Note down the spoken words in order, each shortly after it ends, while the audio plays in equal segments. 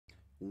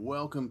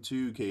Welcome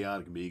to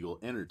Chaotic Beagle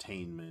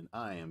Entertainment.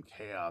 I am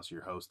Chaos,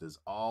 your host as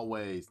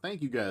always.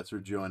 Thank you guys for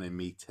joining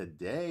me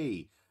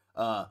today.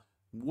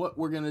 What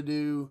we're gonna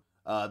do,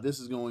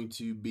 this is going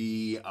to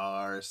be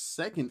our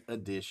second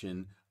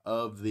edition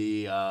of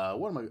the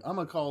I'm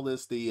gonna call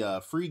this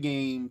the free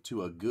game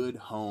to a good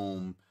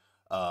home.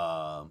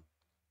 Uh,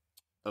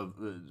 of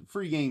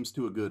Free games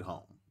to a good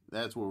home.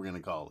 That's what we're gonna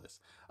call this.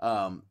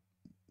 Um,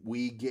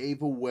 we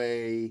gave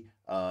away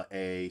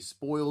a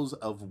Spoils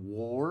of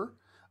War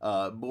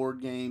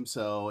board game.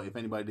 So if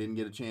anybody didn't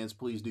get a chance,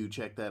 please do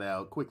check that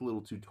out. Quick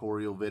little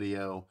tutorial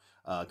video,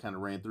 kind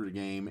of ran through the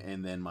game,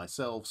 and then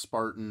myself,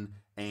 Spartan,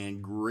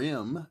 and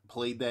Grim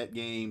played that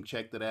game,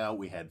 checked it out.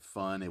 We had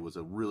fun. It was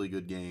a really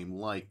good game,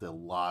 liked a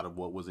lot of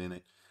what was in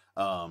it.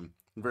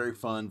 Very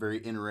fun, very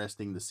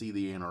interesting to see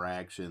the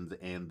interactions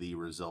and the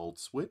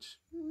results, which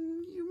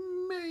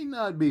you may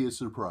not be as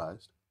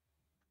surprised.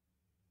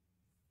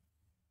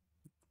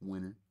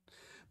 Winner.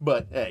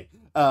 But hey,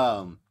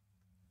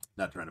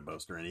 not trying to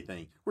boast or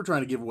anything. We're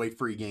trying to give away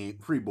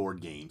free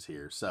board games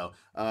here. So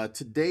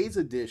today's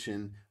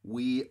edition,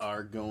 we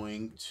are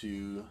going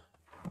to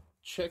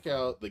check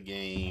out the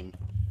game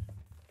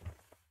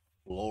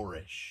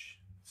Flourish.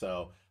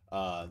 So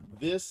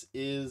this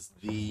is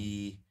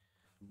the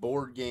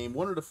board game,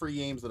 one of the free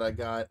games that I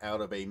got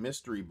out of a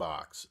mystery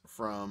box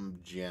from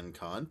Gen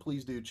Con.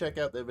 Please do check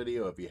out that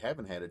video if you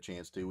haven't had a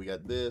chance to. We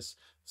got this,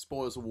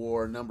 Spoils of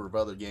War, a number of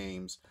other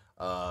games.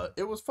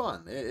 It was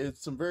fun.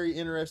 It's some very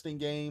interesting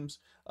games.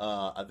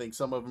 I think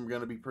some of them are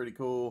going to be pretty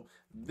cool.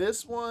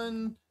 This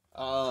one,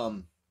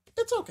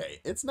 it's okay.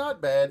 It's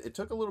not bad. It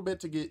took a little bit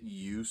to get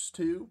used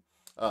to.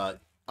 I'm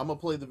going to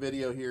play the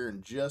video here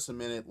in just a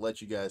minute,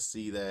 let you guys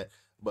see that.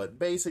 But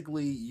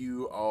basically,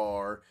 you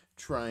are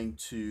trying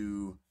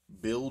to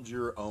build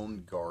your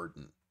own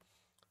garden.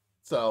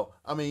 So,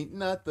 I mean,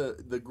 not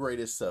the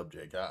greatest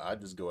subject. I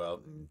just go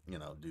out and,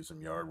 do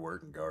some yard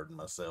work and garden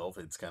myself.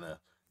 It's kind of,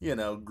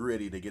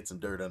 gritty to get some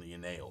dirt under your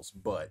nails.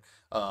 But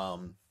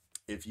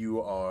if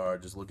you are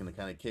just looking to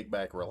kind of kick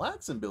back,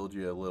 relax, and build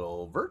you a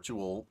little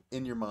virtual,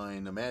 in your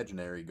mind,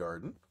 imaginary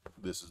garden,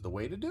 this is the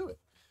way to do it.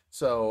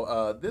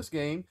 So, this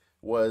game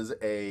was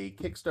a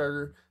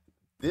Kickstarter.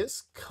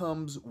 This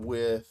comes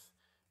with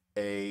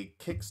a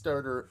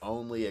Kickstarter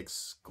only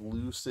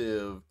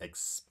exclusive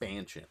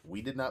expansion.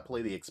 We did not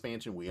play the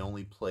expansion, we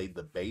only played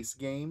the base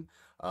game.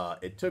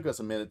 It took us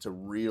a minute to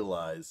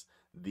realize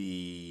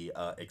the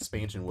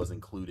expansion was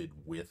included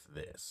with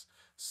this.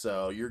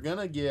 So you're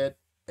gonna get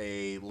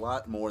a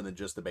lot more than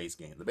just the base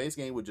game. The base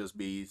game would just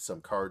be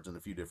some cards and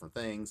a few different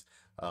things.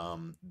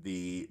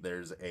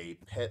 There's a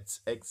pets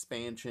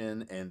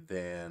expansion and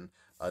then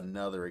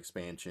another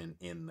expansion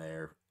in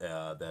there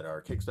that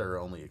are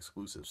Kickstarter only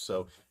exclusives.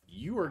 So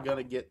you are going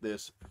to get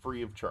this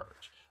free of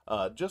charge.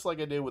 Just like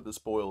I did with the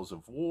Spoils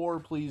of War,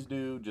 please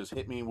do just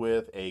hit me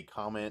with a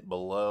comment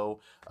below.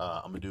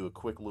 I'm going to do a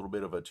quick little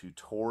bit of a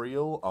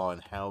tutorial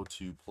on how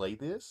to play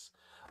this.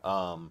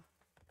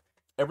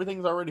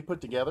 Everything's already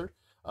put together.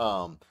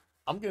 I'm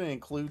going to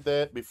include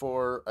that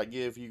before I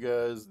give you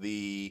guys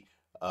the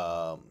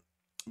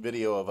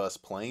video of us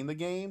playing the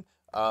game.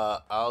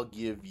 I'll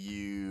give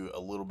you a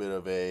little bit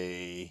of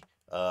a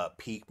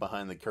peek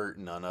behind the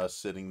curtain on us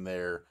sitting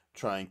there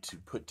trying to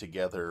put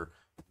together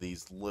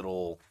these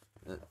little...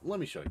 let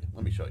me show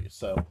you.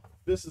 So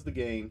this is the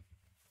game.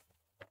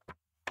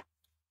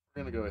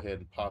 We're going to go ahead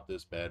and pop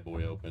this bad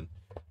boy open.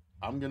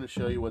 I'm going to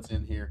show you what's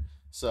in here.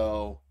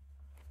 So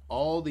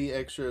all the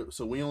extra...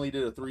 So we only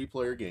did a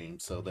 3-player game,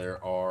 so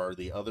there are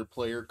the other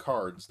player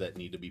cards that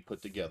need to be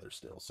put together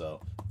still. So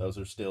those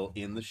are still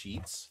in the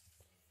sheets.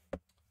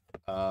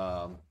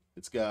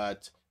 It's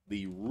got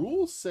the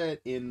rule set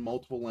in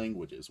multiple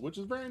languages, which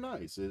is very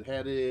nice. It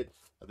had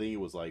I think it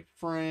was like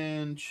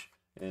French,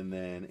 and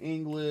then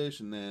English,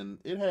 and then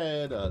it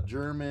had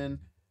German.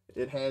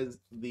 It has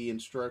the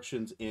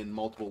instructions in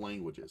multiple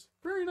languages.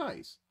 Very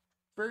nice.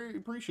 Very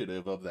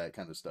appreciative of that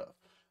kind of stuff.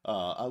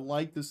 I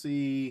like to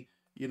see,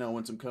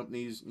 when some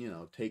companies,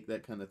 take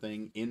that kind of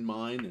thing in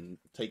mind and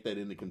take that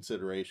into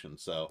consideration.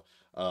 So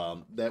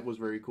that was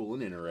very cool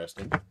and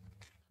interesting.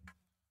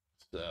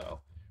 So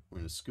we're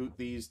going to scoot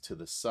these to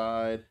the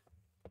side.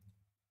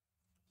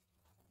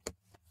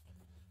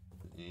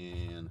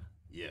 And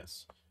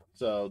yes.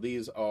 So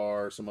these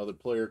are some other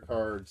player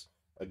cards,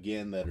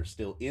 again, that are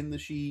still in the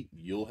sheet.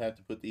 You'll have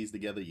to put these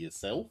together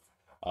yourself.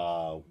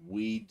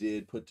 We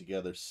did put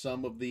together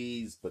some of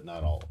these, but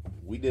not all of them.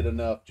 We did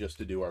enough just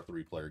to do our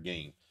 3-player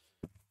game.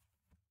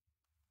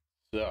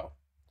 So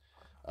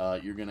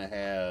you're going to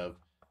have,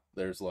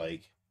 there's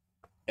like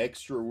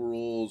extra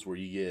rules where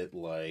you get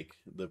like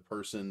the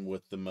person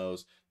with the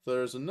most. So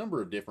there's a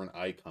number of different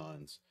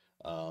icons.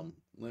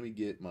 Let me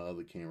get my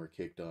other camera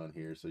kicked on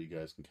here so you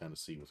guys can kind of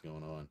see what's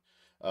going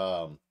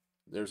on.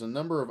 There's a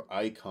number of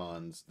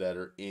icons that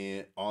are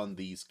on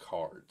these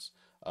cards.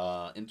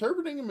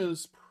 Interpreting them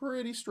is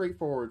pretty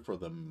straightforward for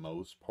the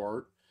most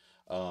part,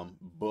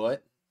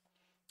 but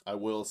I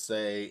will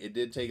say it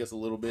did take us a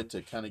little bit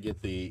to kind of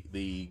get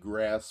the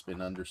grasp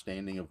and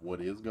understanding of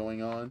what is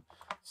going on.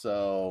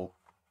 So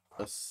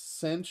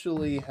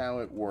essentially how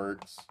it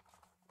works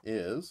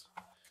is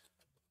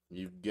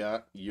you've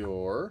got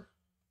your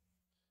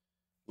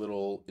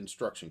little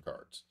instruction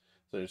cards.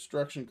 So the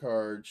instruction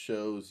card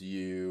shows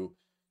you,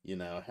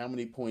 how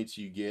many points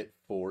you get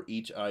for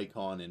each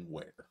icon and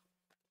where.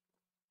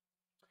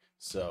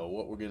 So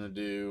what we're going to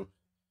do,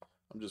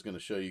 I'm just going to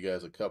show you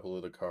guys a couple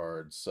of the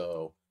cards.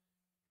 So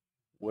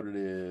what it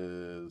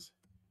is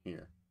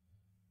here.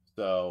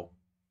 So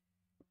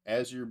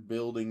as you're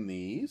building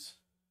these,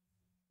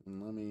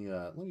 and let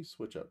me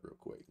switch up real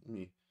quick.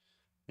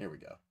 Here we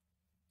go.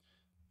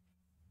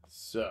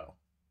 So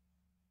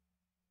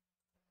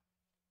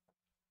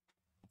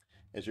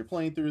as you're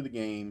playing through the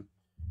game,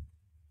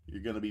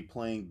 you're going to be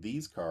playing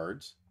these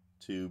cards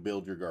to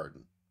build your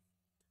garden.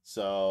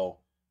 So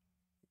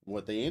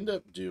what they end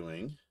up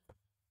doing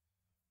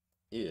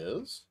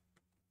is,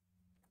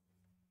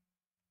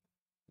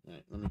 all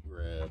right, let me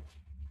grab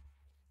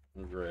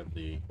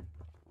the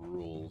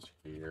rules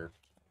here.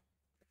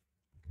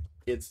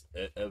 It's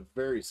a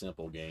very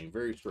simple game,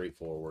 very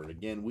straightforward.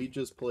 Again, we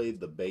just played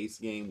the base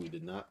game. We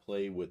did not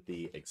play with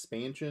the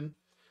expansion.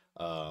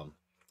 So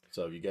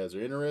if you guys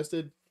are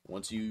interested,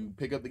 once you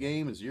pick up the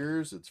game, it's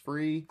yours. It's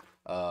free.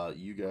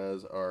 You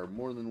guys are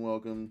more than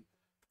welcome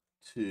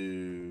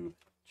to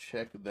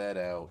check that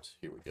out.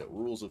 Here we go.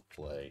 Rules of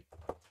play.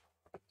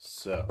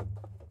 So,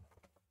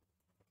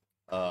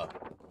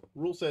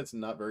 rule set's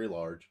not very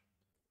large.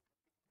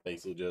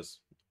 Basically just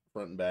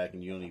front and back,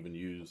 and you don't even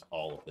use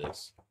all of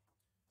this.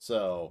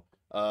 So,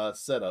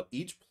 setup.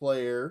 Each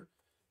player,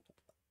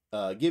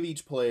 give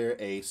each player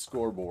a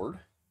scoreboard,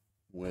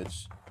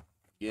 which,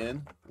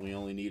 again, we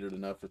only needed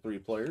enough for 3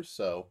 players,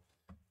 so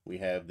we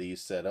have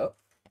these set up.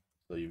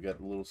 So you've got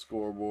the little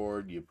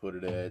scoreboard, you put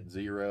it at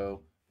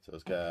 0, so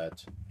it's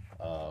got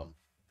a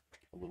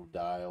little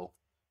dial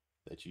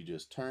that you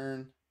just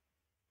turn.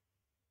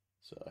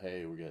 So,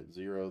 hey, we got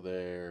 0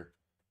 there,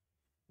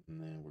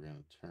 and then we're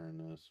going to turn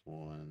this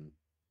one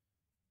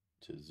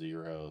to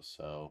 0,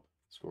 so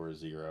score is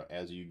 0.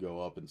 As you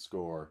go up and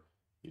score,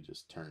 you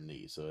just turn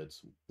these. So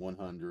it's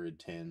 100,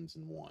 10s,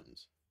 and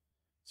 1s.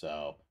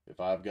 So if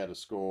I've got a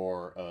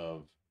score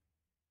of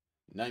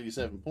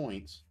 97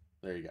 points,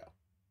 there you go.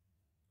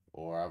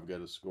 Or I've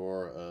got a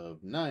score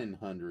of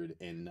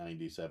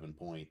 997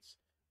 points,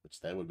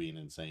 which that would be an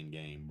insane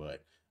game.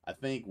 But I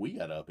think we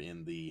got up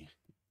in the,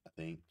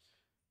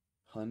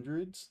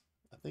 hundreds.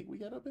 I think we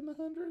got up in the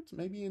hundreds,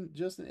 maybe in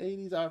just the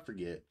 80s. I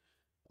forget.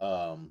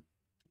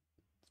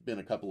 It's been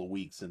a couple of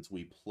weeks since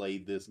we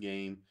played this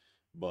game,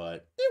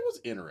 but it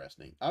was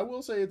interesting. I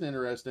will say it's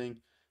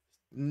interesting.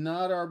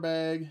 Not our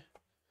bag,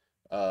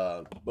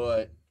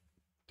 but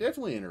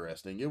definitely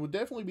interesting. It would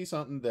definitely be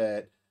something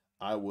that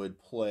I would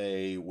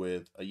play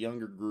with a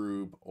younger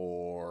group,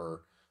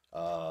 or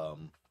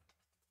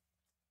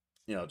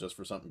just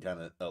for something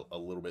kind of a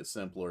little bit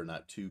simpler,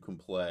 not too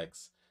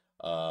complex.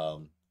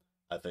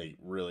 I think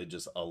really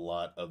just a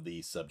lot of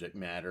the subject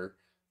matter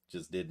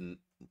just didn't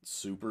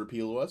super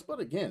appeal to us. But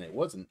again, it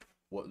wasn't,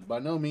 by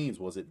no means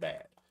was it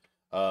bad.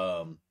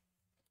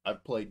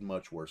 I've played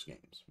much worse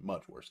games.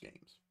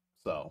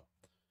 So,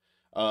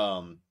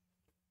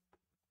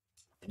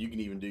 you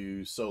can even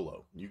do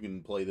solo. You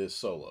can play this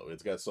solo.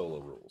 It's got solo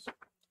rules.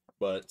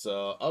 But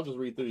I'll just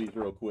read through these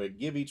real quick.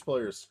 Give each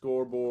player a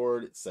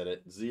scoreboard set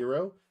at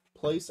 0.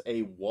 Place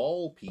a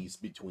wall piece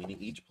between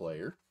each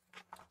player.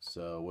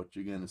 So what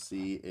you're going to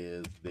see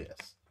is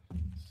this.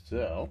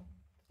 So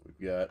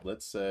we've got,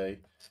 let's say,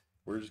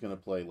 we're just going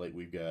to play like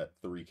we've got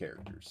 3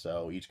 characters.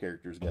 So each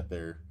character's got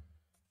their,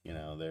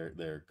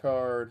 their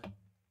card.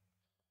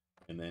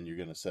 And then you're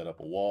going to set up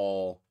a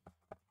wall.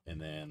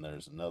 And then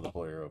there's another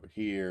player over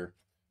here.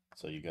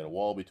 So you got a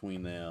wall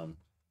between them.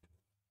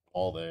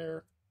 All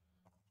there.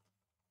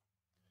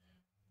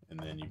 And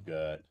then you've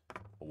got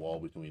a wall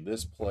between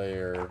this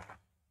player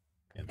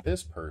and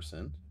this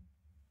person.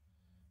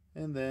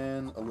 And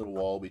then a little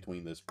wall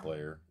between this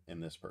player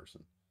and this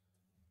person.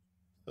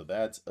 So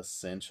that's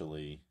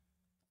essentially,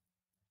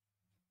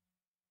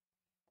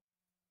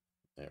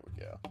 there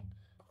we go.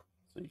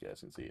 So you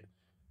guys can see it.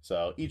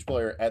 So each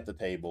player at the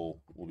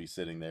table will be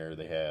sitting there.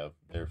 They have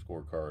their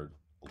scorecard,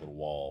 a little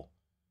wall.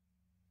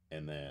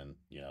 And then,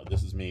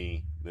 this is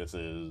me. This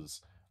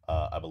is,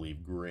 I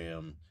believe,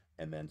 Grim.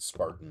 And then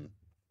Spartan,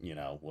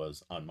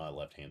 was on my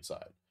left-hand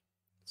side.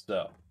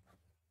 So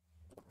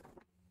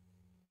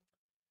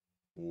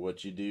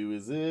what you do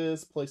is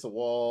this. Place a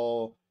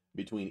wall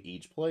between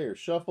each player.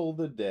 Shuffle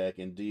the deck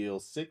and deal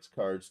 6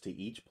 cards to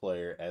each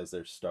player as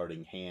their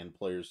starting hand.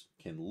 Players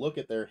can look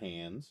at their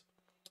hands.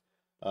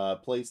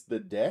 Place the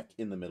deck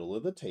in the middle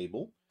of the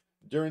table.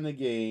 During the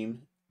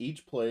game,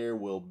 each player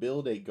will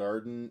build a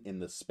garden in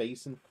the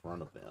space in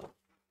front of them.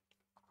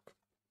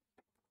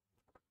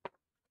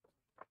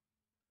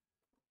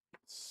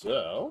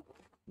 So,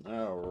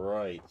 all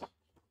right.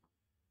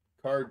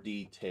 Card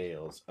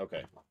details.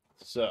 Okay,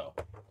 so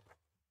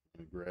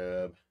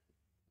grab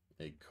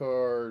a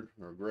card,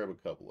 or grab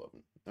a couple of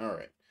them. All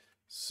right,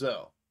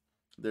 so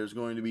there's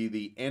going to be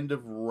the end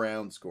of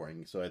round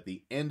scoring. So at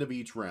the end of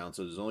each round,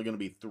 so there's only going to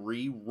be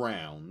 3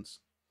 rounds.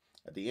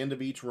 At the end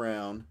of each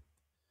round,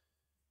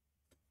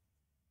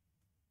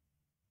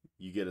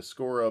 you get a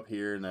score up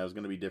here, and there's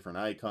going to be different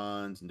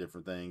icons and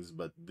different things,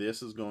 but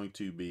this is going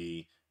to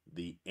be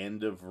the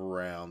end of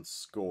round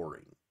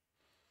scoring.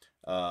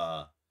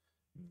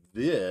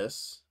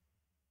 These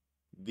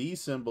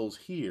symbols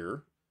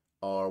here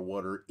are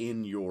what are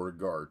in your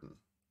garden.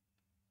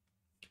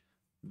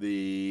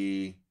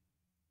 The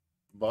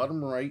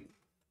bottom right,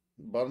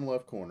 bottom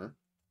left corner,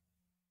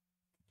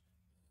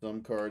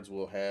 some cards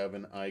will have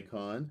an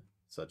icon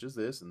such as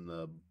this in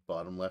the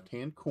bottom left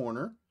hand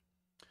corner.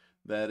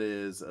 That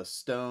is a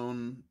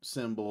stone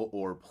symbol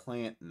or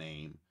plant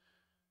name.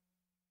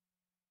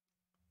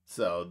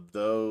 So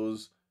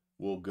those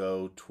will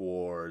go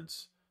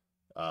towards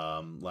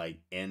like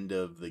end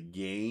of the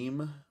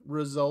game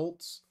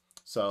results.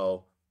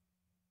 So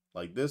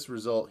like this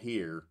result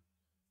here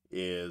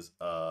is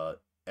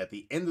at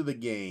the end of the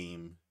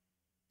game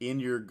in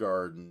your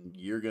garden,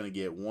 you're going to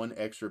get 1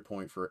 extra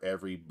point for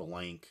every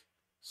blank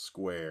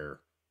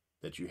square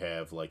that you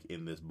have like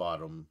in this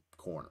bottom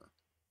corner.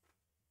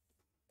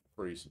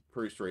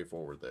 Pretty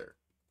straightforward there.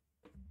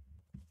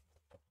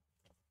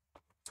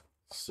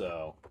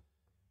 So,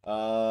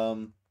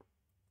 and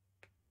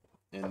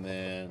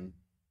then,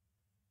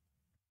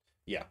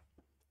 yeah.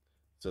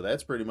 So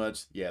that's pretty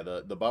much, yeah,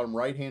 the bottom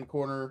right-hand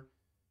corner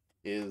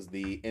is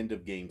the end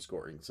of game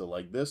scoring. So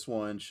like this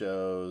one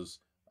shows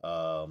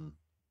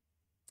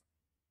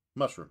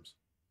mushrooms.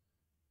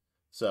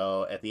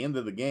 So at the end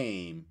of the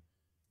game,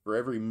 for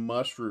every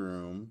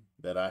mushroom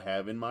that I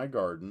have in my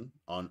garden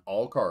on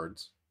all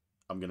cards,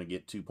 I'm going to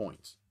get 2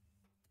 points.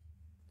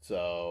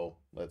 So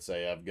let's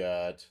say I've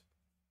got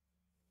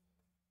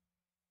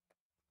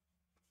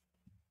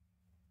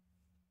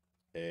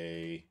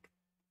a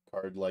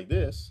card like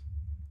this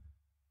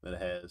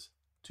that has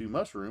 2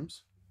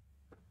 mushrooms.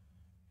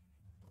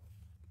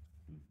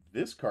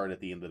 This card at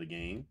the end of the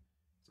game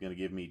is going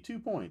to give me 2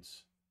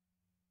 points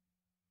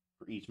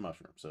for each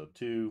mushroom. So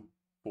 2,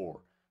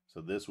 4.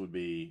 So this would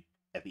be,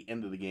 at the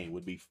end of the game,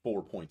 would be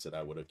 4 points that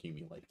I would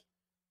accumulate.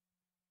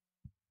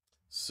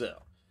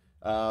 So,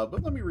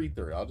 but let me read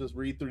through it. I'll just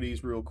read through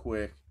these real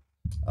quick.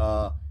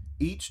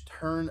 Each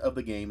turn of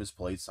the game is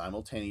played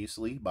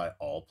simultaneously by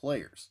all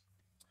players.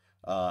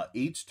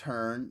 Each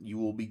turn, you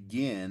will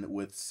begin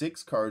with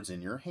 6 cards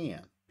in your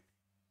hand.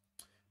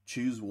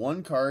 Choose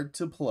 1 card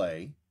to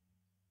play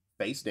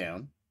face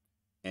down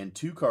and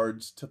 2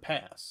 cards to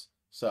pass.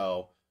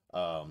 So,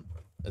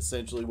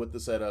 essentially with the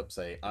setup,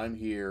 say, I'm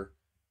here,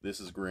 this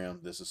is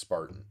Grim, this is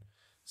Spartan.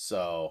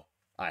 So,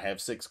 I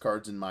have 6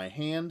 cards in my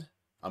hand.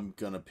 I'm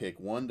going to pick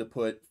 1 to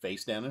put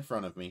face down in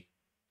front of me.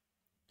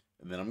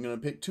 And then I'm going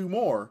to pick 2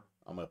 more.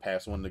 I'm going to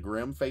pass 1 to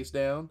Grim face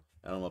down,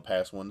 and I'm going to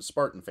pass 1 to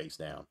Spartan face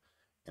down.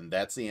 And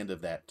that's the end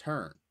of that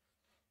turn.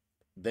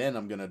 Then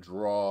I'm going to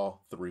draw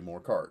 3 more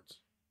cards.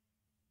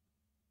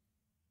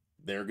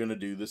 They're going to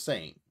do the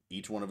same.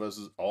 Each one of us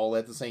is all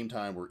at the same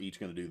time. We're each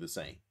going to do the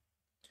same.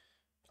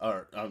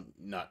 Or,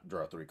 not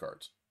draw 3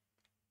 cards.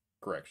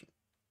 Correction.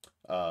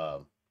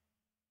 I'm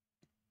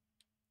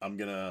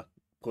going to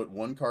put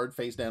 1 card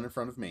face down in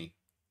front of me.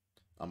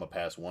 I'm going to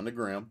pass 1 to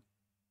Grim.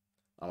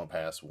 I'm going to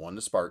pass 1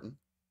 to Spartan.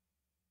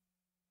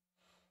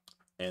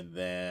 And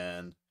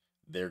then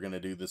they're going to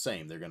do the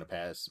same. They're going to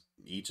pass,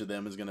 each of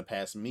them is going to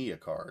pass me a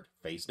card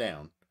face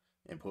down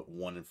and put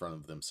 1 in front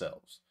of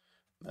themselves.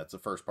 That's the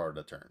first part of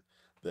the turn.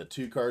 The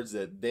 2 cards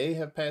that they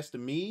have passed to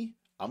me,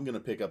 I'm going to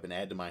pick up and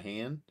add to my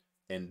hand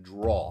and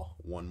draw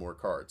 1 more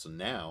card. So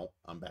now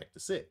I'm back to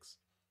 6.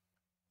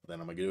 Then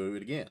I'm going to do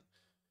it again.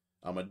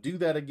 I'm going to do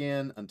that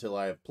again until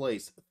I have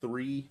placed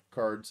 3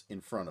 cards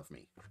in front of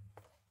me.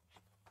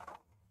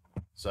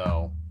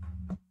 So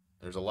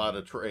there's a lot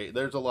of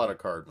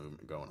card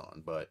movement going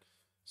on, but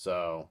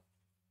so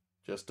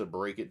just to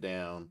break it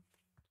down,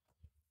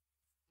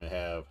 I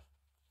have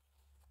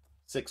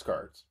 6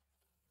 cards.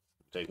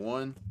 Take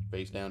 1,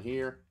 face down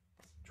here,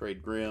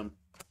 trade Grim,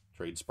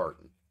 trade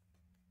Spartan.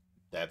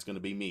 That's going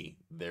to be me.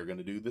 They're going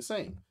to do the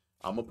same.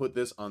 I'm going to put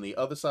this on the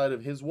other side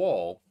of his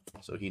wall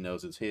so he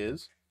knows it's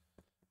his.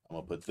 I'm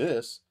going to put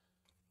this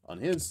on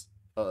his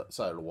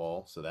side of the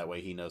wall so that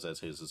way he knows that's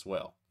his as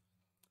well.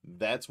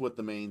 That's what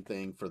the main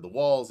thing for the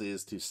walls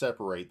is, to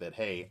separate that,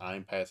 hey,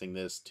 I'm passing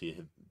this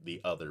to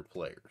the other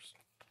players.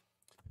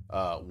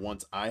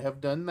 Once I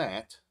have done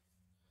that,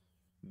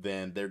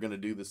 then they're going to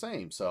do the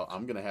same. So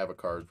I'm going to have a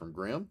card from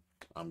Grim.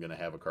 I'm going to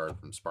have a card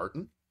from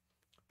Spartan.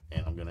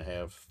 And I'm going to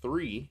have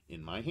 3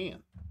 in my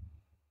hand.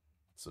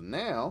 So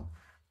now,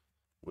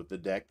 with the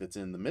deck that's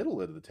in the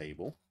middle of the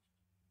table,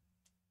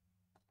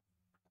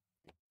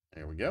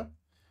 there we go.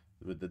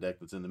 With the deck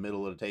that's in the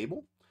middle of the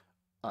table,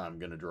 I'm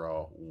going to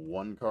draw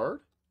 1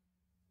 card.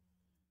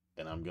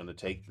 And I'm going to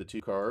take the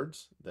 2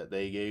 cards that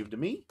they gave to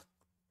me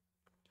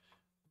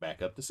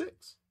back up to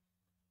 6.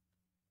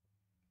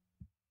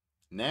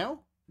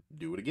 Now,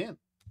 do it again.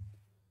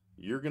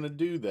 You're going to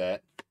do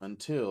that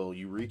until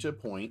you reach a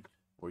point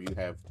where you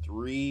have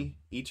 3,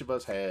 each of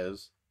us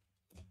has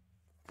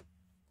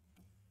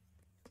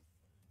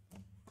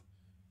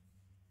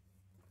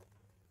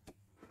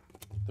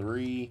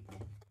 3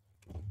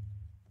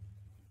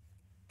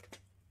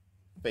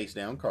 face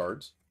down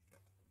cards.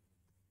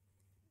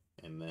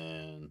 And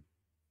then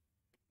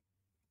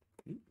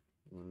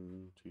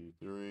 1, 2,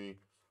 3,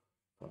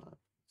 5,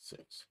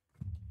 6.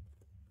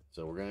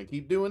 So we're going to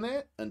keep doing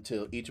that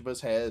until each of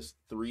us has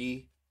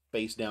 3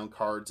 face down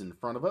cards in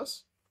front of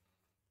us.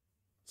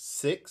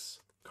 6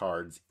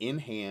 cards in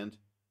hand.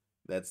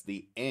 That's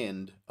the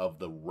end of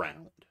the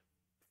round.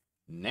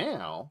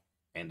 Now,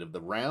 end of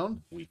the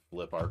round, we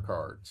flip our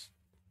cards.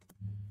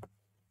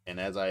 And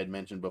as I had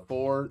mentioned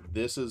before,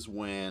 this is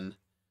when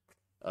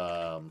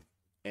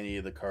any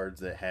of the cards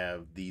that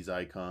have these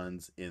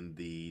icons in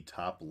the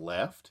top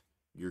left,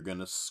 you're going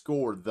to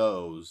score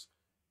those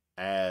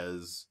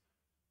as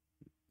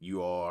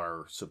you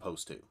are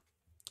supposed to.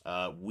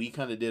 We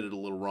kind of did it a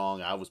little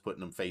wrong. I was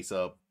putting them face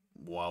up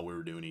while we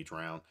were doing each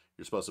round.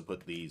 You're supposed to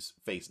put these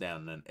face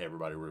down and then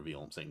everybody reveal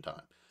them at the same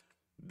time.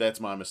 That's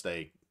my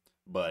mistake,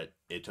 but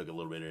it took a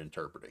little bit of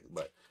interpreting.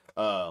 But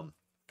so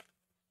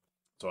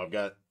I've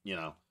got, you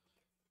know,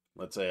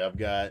 let's say I've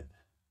got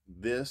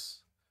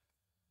this,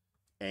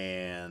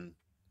 and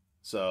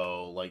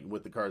so like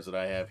with the cards that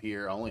I have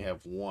here, I only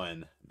have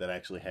one that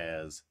actually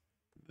has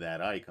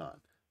that icon.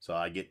 So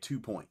I get 2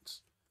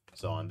 points.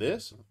 So on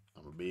this,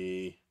 I'm going to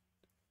be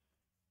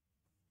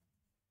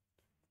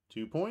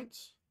 2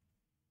 points.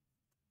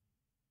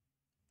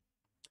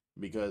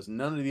 Because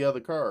none of the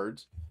other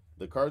cards,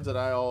 the cards that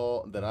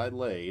I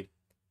laid,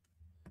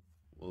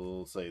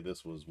 we'll say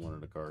this was one of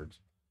the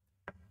cards.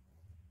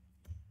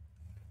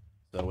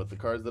 So with the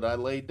cards that I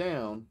laid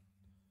down,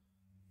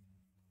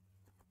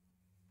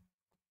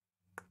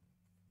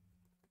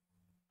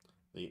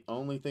 the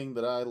only thing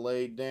that I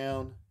laid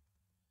down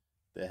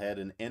that had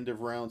an end of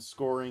round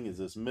scoring is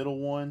this middle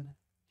one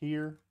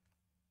here.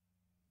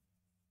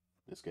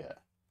 This guy.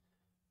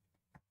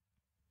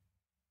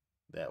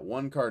 That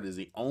one card is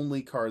the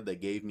only card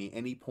that gave me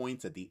any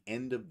points at the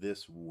end of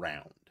this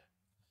round.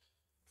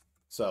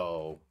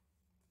 So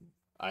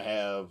I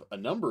have a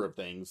number of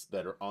things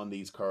that are on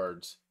these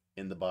cards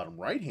in the bottom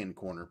right hand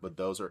corner, but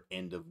those are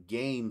end of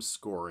game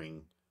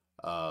scoring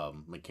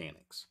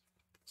mechanics.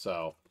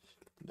 So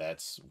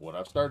that's what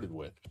I've started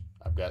with.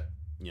 I've got,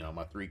 you know,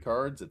 my 3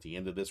 cards at the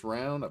end of this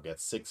round. I've got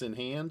 6 in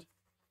hand.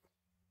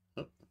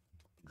 Oh,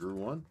 drew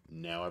 1.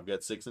 Now I've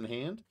got 6 in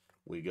hand.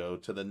 We go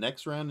to the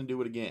next round and do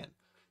it again.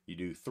 You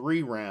do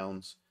 3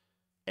 rounds,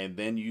 and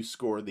then you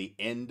score the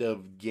end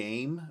of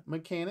game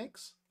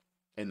mechanics,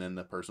 and then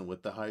the person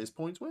with the highest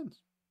points wins.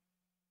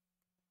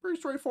 Pretty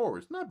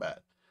straightforward. It's not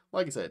bad.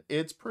 Like I said,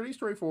 it's pretty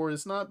straightforward.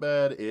 It's not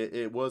bad.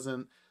 It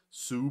wasn't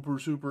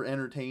super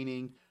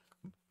entertaining,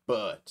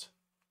 but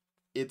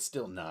it's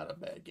still not a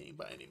bad game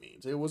by any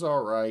means. It was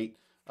all right.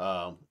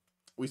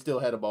 We still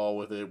had a ball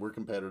with it. We're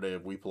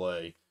competitive. We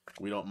play.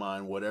 We don't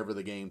mind whatever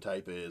the game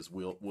type is.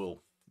 We'll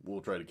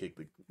try to kick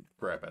the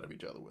crap out of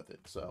each other with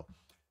it. So,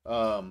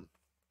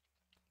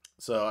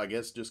 so I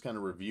guess just kind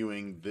of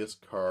reviewing this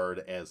card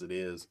as it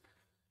is.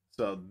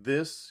 So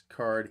this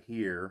card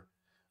here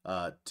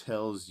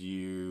tells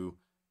you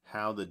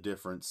how the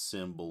different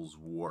symbols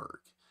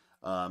work.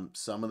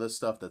 Some of the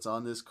stuff that's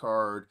on this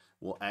card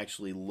will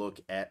actually look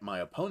at my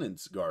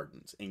opponent's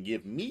gardens and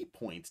give me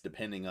points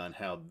depending on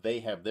how they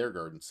have their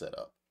garden set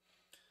up.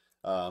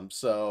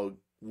 So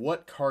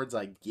what cards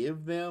I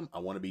give them, I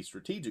want to be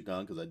strategic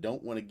on, because I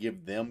don't want to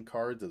give them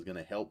cards that's going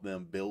to help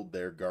them build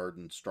their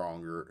garden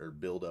stronger or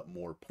build up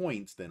more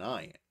points than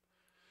I am.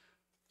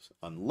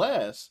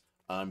 Unless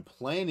I'm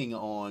planning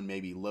on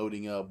maybe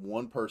loading up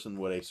one person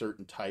with a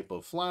certain type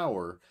of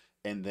flower,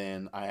 and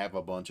then I have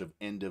a bunch of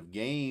end of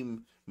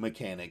game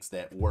mechanics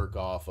that work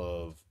off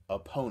of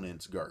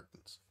opponents'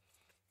 gardens.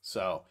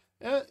 So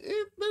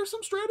there's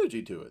some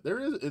strategy to it.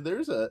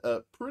 There's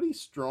a pretty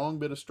strong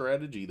bit of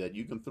strategy that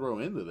you can throw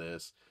into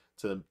this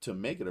to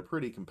make it a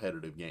pretty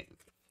competitive game.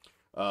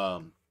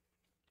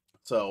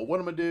 So what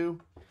I'm gonna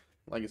do,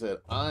 like I said,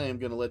 I am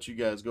gonna let you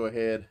guys go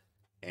ahead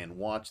and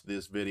watch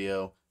this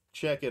video.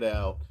 Check it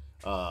out.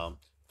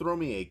 Throw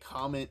me a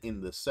comment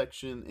in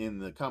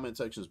the comment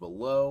sections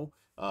below.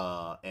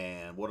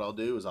 And what I'll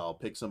do is I'll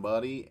pick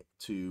somebody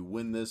to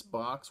win this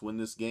box, win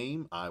this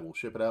game. I will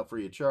ship it out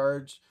free of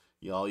charge.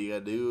 All you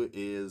gotta do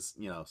is,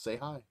 you know, say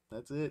hi.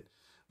 That's it.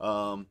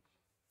 I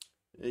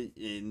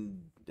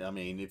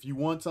mean, if you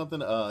want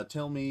something,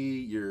 tell me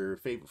your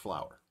favorite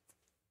flower.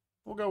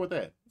 We'll go with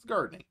that. It's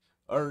gardening,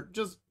 or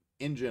just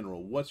in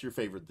general. What's your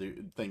favorite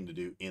thing to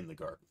do in the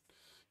garden?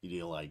 Do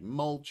you like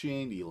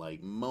mulching? Do you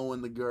like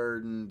mowing the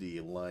garden? Do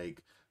you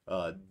like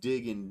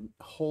digging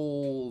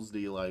holes?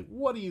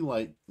 What do you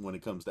like when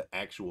it comes to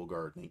actual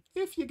gardening?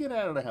 If you get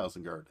out of the house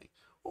and gardening,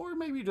 or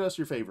maybe just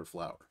your favorite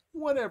flower,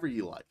 whatever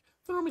you like.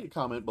 Throw me a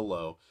comment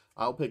below.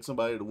 I'll pick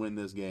somebody to win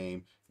this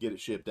game, get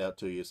it shipped out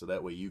to you, so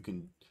that way you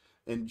can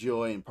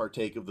enjoy and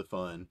partake of the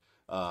fun.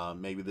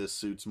 Maybe this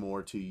suits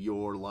more to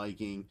your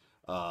liking.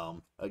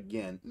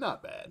 Again,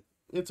 not bad.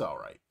 It's all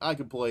right. I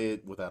can play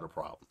it without a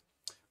problem.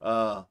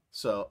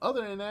 So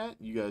other than that,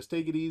 you guys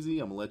take it easy.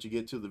 I'm gonna let you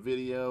get to the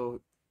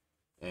video,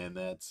 and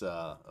that's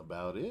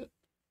about it.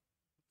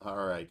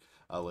 All right,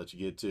 I'll let you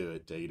get to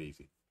it. Take it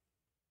easy.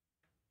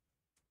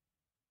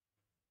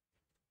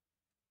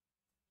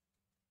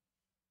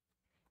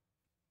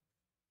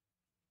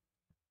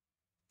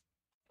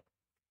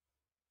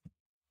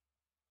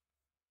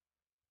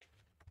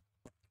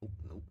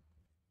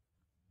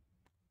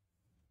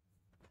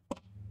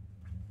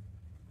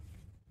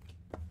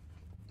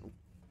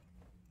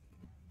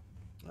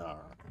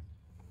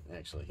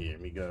 Actually, here, let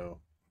me go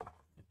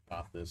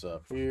pop this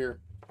up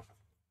here.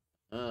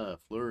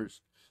 Flourish.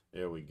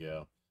 There we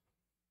go.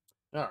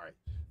 All right.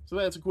 So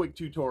that's a quick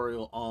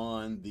tutorial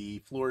on the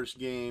Flourish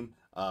game.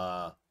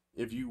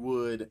 If you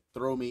would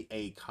throw me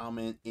a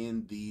comment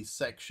in the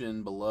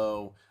section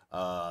below,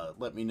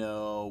 let me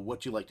know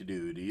what you like to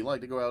do. Do you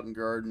like to go out and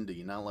garden? Do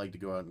you not like to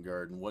go out and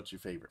garden? What's your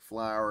favorite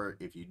flower?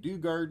 If you do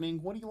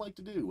gardening, what do you like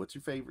to do? What's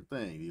your favorite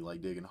thing? Do you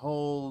like digging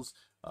holes,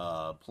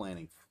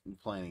 planting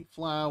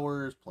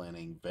flowers,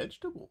 planting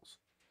vegetables?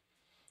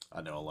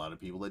 I know a lot of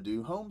people that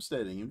do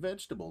homesteading and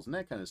vegetables and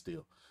that kind of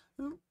stuff.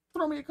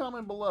 Throw me a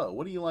comment below.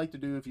 What do you like to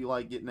do if you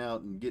like getting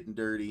out and getting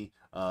dirty?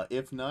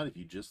 If not, if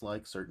you just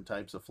like certain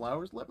types of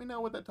flowers, let me know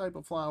what that type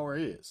of flower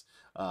is.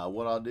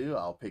 What I'll do,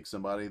 I'll pick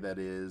somebody that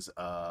is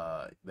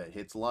that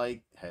hits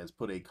like, has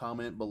put a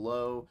comment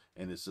below,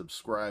 and is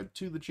subscribed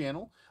to the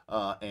channel,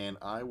 and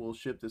I will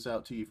ship this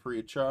out to you free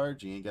of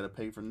charge. You ain't got to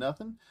pay for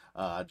nothing.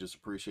 I just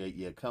appreciate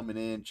you coming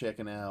in,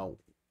 checking out,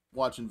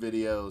 watching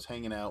videos,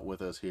 hanging out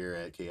with us here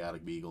at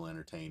Chaotic Beagle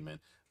Entertainment.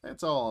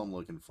 That's all I'm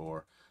looking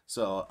for.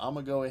 So I'm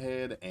going to go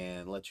ahead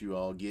and let you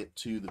all get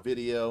to the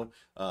video.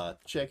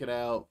 Check it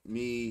out.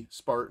 Me,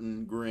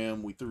 Spartan,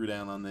 Grim, we threw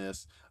down on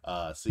this.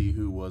 See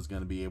who was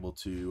going to be able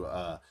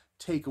to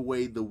take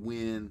away the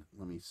win.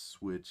 Let me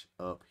switch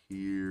up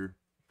here.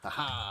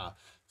 Haha!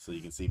 So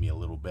you can see me a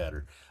little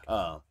better.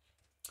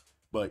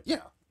 But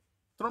yeah.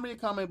 Throw me a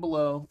comment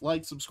below,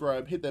 like,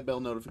 subscribe, hit that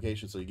bell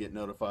notification so you get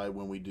notified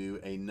when we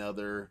do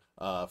another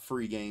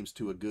free games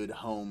to a good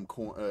home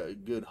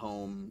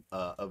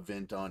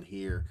event on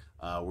here.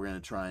 We're going to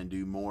try and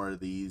do more of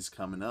these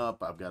coming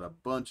up. I've got a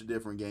bunch of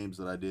different games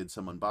that I did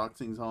some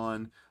unboxings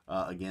on.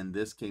 Again,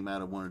 this came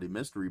out of one of the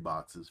mystery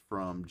boxes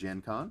from Gen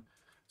Con.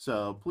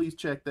 So please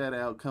check that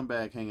out. Come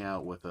back, hang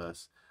out with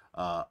us.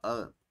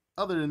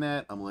 Other than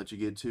that, I'm going to let you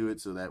get to it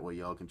so that way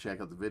y'all can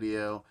check out the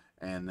video.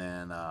 And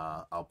then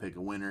I'll pick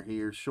a winner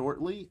here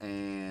shortly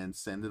and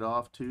send it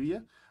off to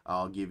you.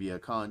 I'll give you a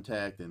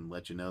contact and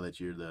let you know that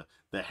you're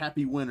the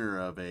happy winner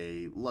of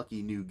a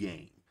lucky new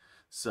game.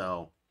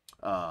 So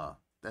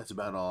that's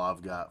about all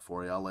I've got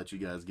for you. I'll let you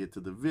guys get to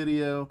the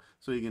video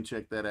so you can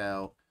check that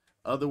out.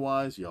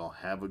 Otherwise, y'all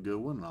have a good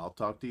one, and I'll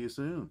talk to you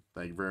soon.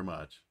 Thank you very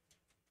much.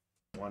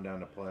 One down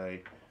to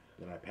play,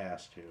 then I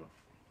pass two.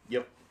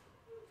 Yep.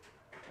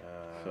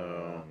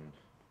 So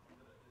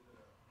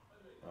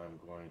I'm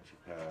going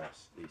to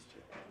pass these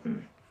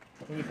two.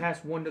 And you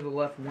pass one to the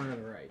left, one to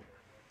the right.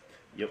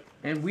 Yep.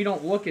 And we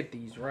don't look at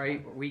these,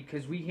 right?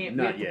 Because we can't.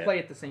 Not we have yet. to play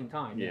at the same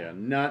time. Yeah,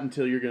 not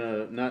until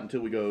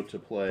we go to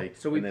play.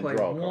 So we and then play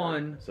draw a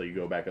one. card. So you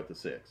go back up to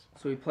 6.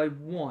 So we play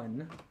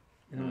 1,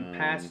 and then we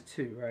pass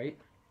 2, right?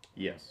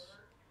 Yes.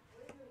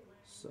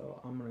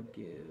 So I'm gonna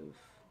give.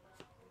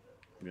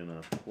 I'm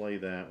gonna play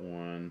that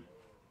one.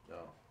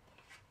 Oh.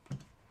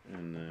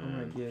 And then I'm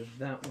gonna give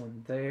that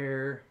one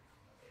there.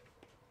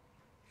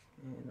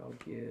 And I'll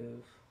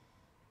give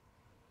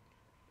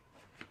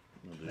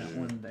that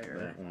one there.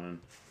 That one.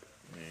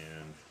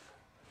 And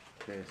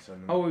Okay, so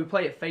oh, we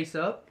play it face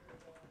up?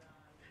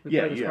 We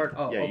yeah, play this card?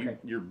 Oh, yeah, okay.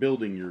 you're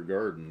building your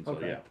garden, so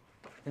Okay. yeah.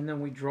 And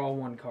then we draw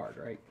 1 card,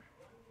 right?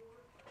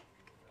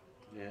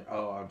 yeah.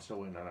 Oh, I'm still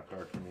waiting on a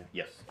card from you.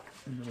 Yes.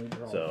 And then we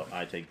draw So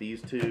 1. I take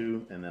these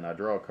 2, and then I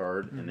draw a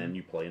card, and then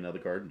you play another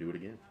card and do it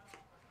again.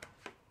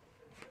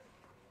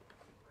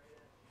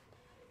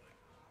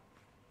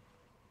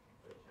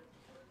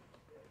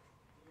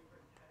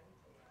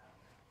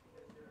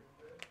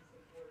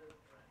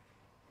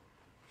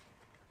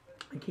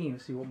 I can't even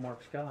see what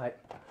Mark's got.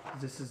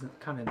 This isn't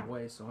kind of in the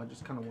way, so I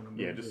just kind of want to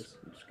move Yeah, this.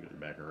 just get it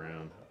back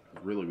around.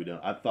 Really, we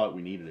don't. I thought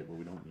we needed it, but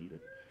we don't need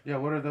it. Yeah,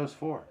 what are those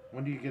for?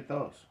 When do you get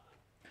those?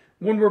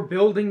 When we're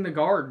building the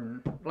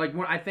garden, like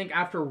when I think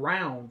after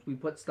rounds we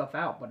put stuff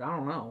out, but I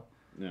don't know.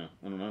 Yeah,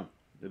 I don't know.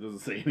 It doesn't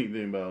say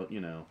anything about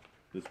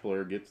this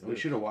player gets. We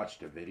This. should have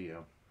watched a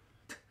video.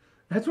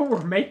 That's what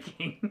we're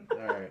making. All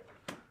right,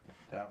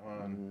 that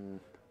one,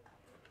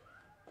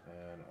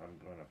 and I'm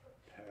gonna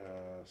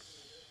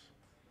pass.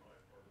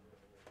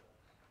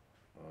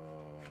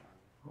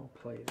 I'll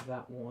play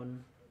that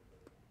one.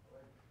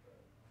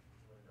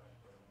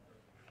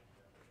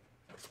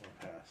 I'll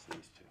pass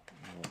these two.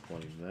 I'll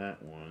play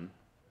that one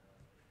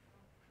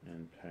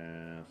and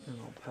pass And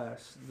I'll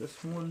pass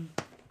this one.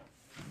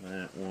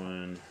 that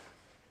one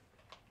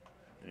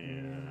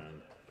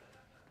and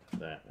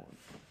that one.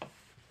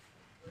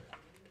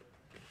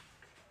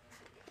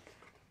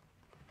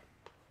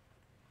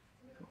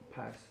 I'll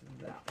pass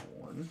that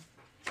one.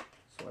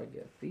 So I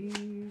get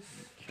these.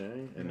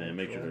 Okay, and then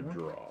make sure to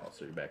draw,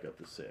 so you're back up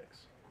to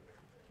 6.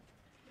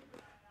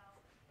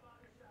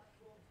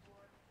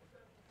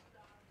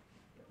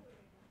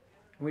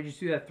 We just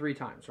do that 3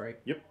 times, right?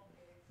 Yep.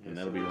 And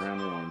that'll be round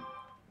 1.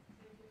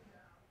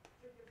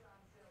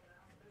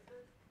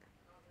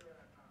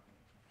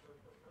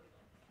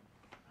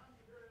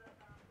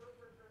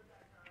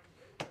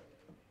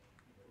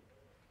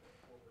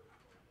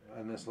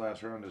 And this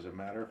last round, does it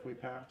matter if we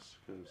pass?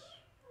 Because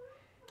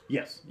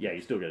Yes. Yeah,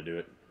 you still got to do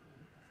it.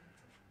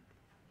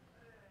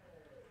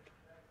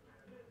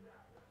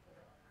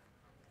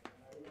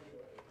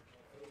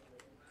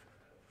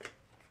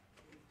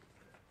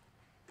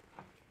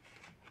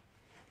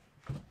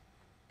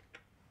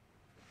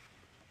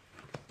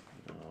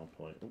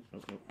 play.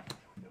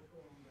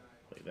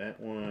 Play that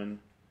one.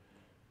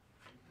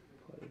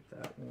 Play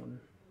that one.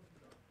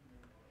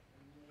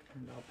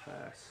 And I'll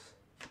pass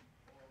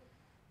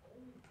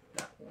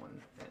that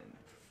one and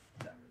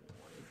that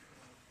one.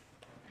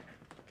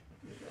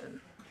 And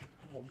then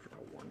I'll draw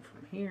one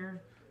from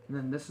here. And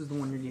then this is the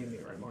one you gave me,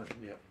 right, Mark?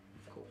 Yep.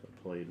 Cool.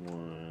 I played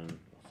one.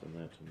 I'll send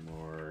that to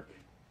Mark.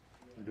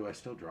 Do I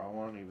still draw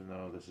one even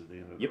though this is the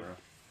end of Yep. the round?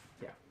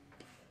 Yeah.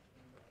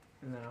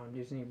 And then I'll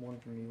just need one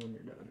from you when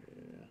you're done.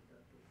 Yeah.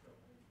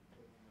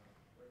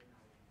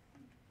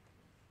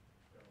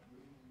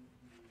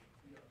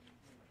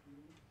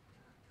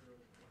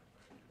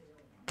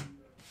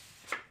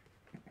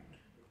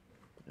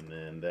 And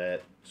then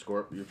that score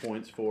up your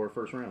points for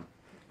first round.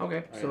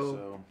 Okay, Alright,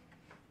 so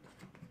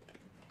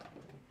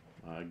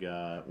I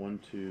got 1,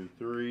 2,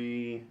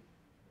 3.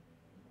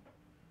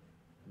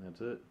 And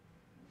that's it.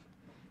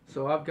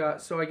 so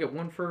I get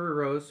one for a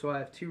rose, so I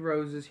have 2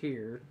 roses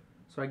here.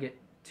 So I get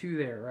 2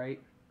 there, right?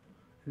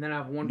 And then I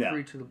have one No. for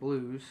each of the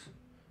blues.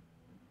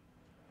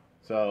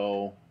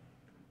 So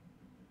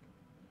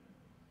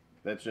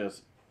that's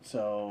just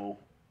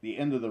the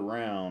end of the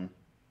round.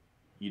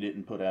 You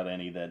didn't put out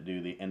any that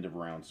do the end of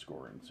round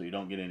scoring, so you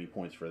don't get any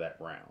points for that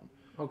round.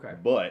 Okay.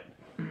 But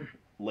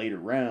later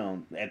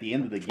round, at the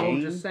end of the game,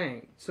 Oh, just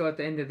saying. So at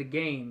the end of the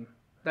game,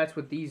 that's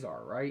what these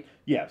are, right?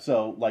 yeah.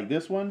 So like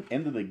this one,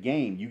 end of the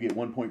game, you get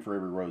 1 point for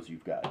every rose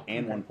you've got,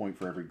 and Okay. 1 point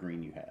for every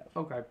green you have,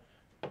 Okay.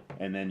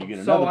 and then you get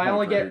another. So point I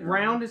only for every get green.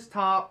 round is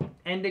top,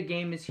 end of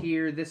game is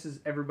here. This is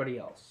everybody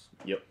else.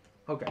 Yep.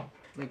 Okay,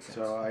 makes sense.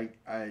 so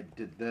I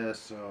did this,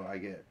 so I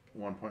get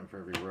 1 point for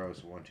every row,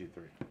 so 1, 2,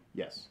 3.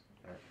 Yes.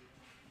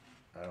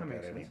 I That don't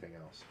makes get sense. anything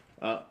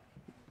else.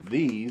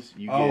 These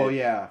you Oh get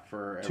yeah,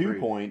 for every 2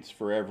 points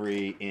for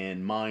every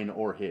in mine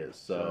or his.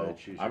 So So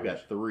choose I've yours.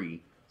 got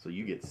 3. So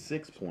you get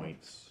 6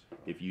 points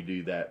if you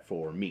do that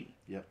for me.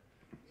 Yep.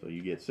 So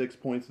you get 6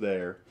 points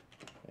there,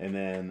 and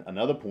then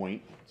another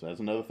point. So that's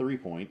another 3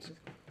 points.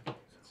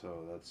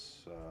 So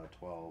that's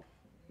 12.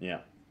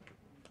 Yeah.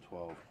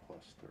 12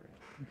 plus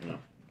 3. Yeah.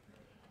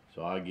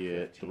 So I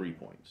get 15. 3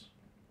 points.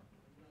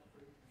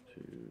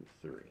 2,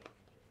 3,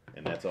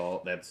 and that's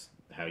all. That's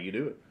how you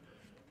do it.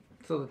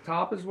 So the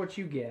top is what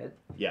you get.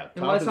 Yeah. top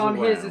Unless is on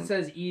his it around.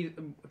 says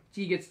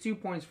he gets 2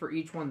 points for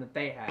each one that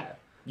they have.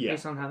 Yeah.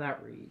 Based on how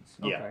that reads.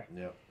 Yeah. Okay.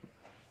 Yep.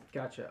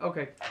 Gotcha.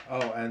 Okay.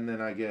 Oh, and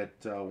then I get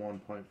 1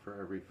 point for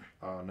every.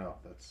 Oh no,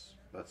 that's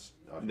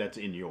okay. That's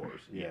in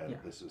yours. Yeah, Yeah.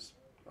 this is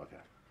okay.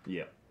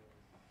 Yeah.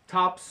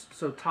 Tops.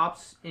 So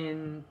tops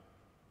in.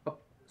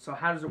 So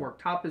how does it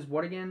work? Top is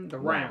what again? The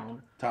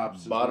round.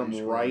 Tops. Bottom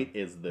right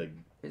is the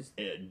Is-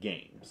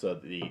 game. So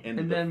the end And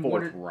of the then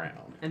what fourth are-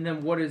 round. And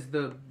then what is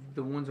the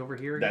ones over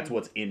here again? That's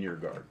what's in your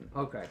garden.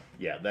 Okay.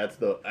 Yeah, that's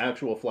the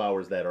actual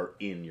flowers that are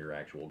in your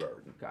actual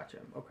garden. Gotcha.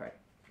 Okay.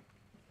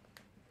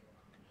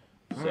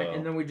 So, All right,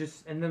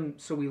 and then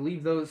so we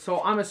leave those.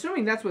 So I'm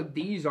assuming that's what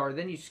these are.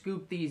 Then you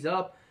scoop these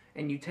up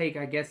and you take,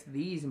 I guess,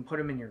 these and put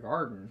them in your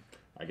garden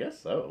I guess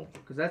so.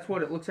 because that's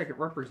what it looks like it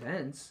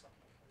represents.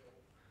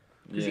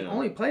 Because Yeah. you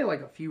only play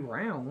like a few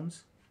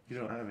rounds. You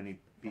don't have any.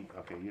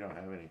 Okay, you don't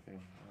have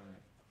anything.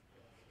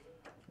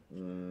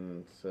 All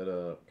right. Set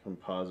up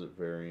composite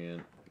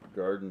variant,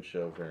 garden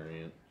show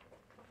variant.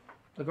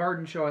 The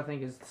garden show, I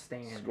think, is the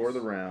stand. Score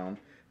the round.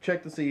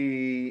 Check to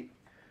see.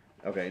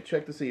 Okay,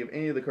 check to see if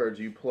any of the cards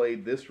you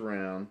played this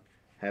round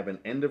have an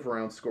end of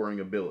round scoring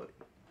ability,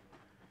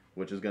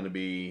 which is going to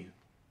be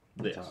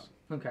this. top.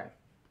 Okay.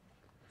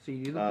 So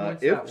you do the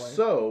points that If way.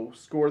 so,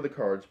 score the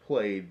cards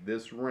played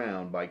this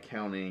round by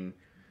counting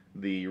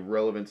the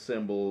relevant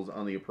symbols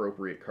on the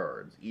appropriate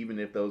cards, even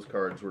if those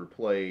cards were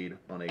played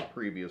on a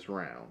previous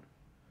round.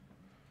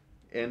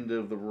 End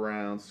of the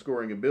round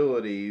scoring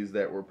abilities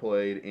that were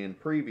played in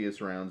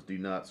previous rounds do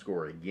not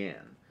score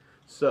again.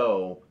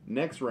 So,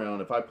 next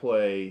round, if I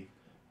play,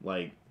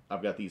 like,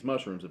 I've got these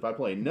mushrooms, if I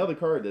play another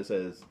card that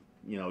says,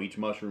 you know, each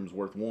mushroom's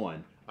worth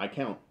 1, I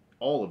count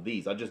all of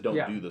these. I just don't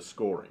Yeah. do the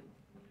scoring.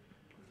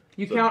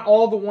 You so- count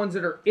all the ones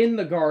that are in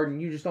the garden.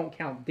 You just don't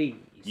count these.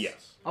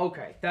 Yes.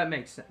 Okay, that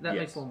makes sense. That Yes.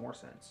 makes a little more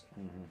sense.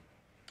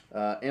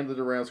 End of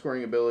the round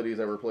scoring abilities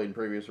that were played in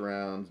previous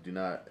rounds do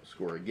not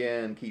score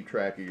again. Keep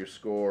track of your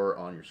score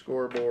on your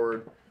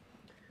scoreboard.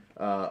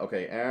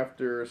 Okay,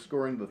 after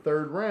scoring the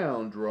third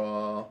round,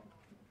 draw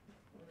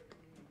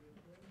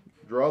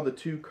the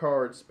 2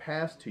 cards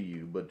passed to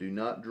you, but do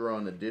not draw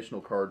an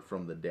additional card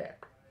from the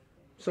deck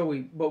So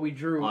we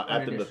drew an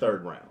after the additional-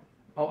 third round.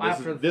 Oh,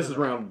 after the this third is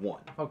round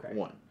 1. Okay.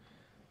 1.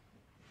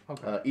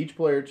 Okay. Each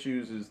player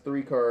chooses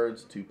 3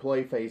 cards to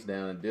play face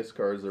down and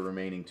discards the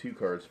remaining 2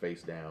 cards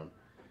face down.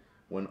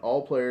 When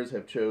all players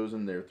have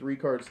chosen their 3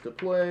 cards to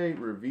play,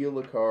 reveal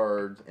the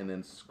cards and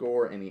then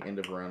score any end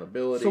of round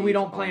abilities. So we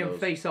don't play on them those-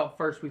 face up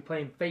first. We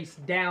play them face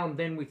down,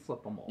 then we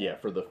flip them all. Yeah,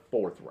 for the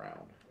 4th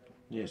round.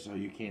 Yeah, so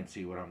you can't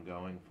see what I'm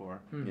going for.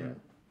 Mhm. Yeah.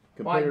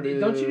 Why,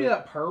 Comparative. don't you do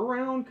that per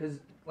round? Because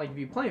like if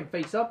you play them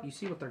face up, you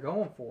see what they're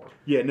going for.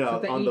 Yeah, no. So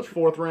they On the each-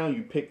 4th round,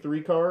 you pick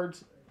 3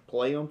 cards,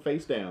 play them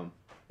face down,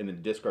 and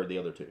then discard the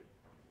other 2.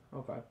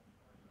 Okay.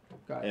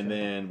 Gotcha. And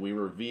then we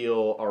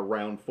reveal our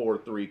round 4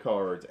 3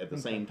 cards at the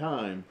same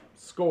time,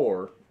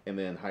 score, and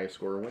then highest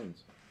scorer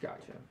wins.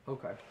 Gotcha.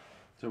 Okay.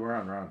 So we're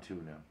on round 2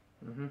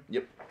 now. Mm-hmm.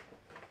 Yep.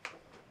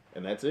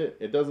 And that's it.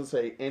 It doesn't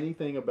say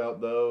anything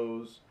about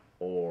those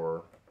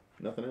or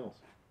nothing else.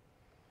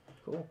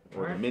 Cool.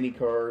 Or the mini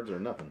cards or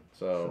nothing.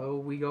 So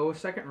we go a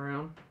second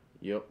round.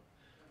 Yep.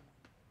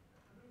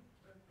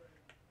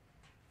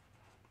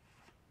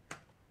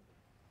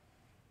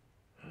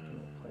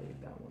 Play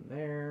that one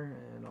there,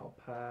 and I'll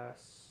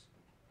pass.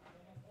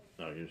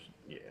 No,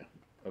 yeah.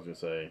 I was gonna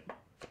say,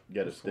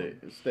 got to stay,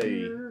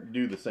 here.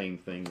 do the same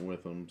thing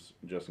with them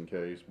just in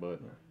case. But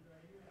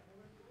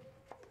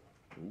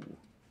ooh.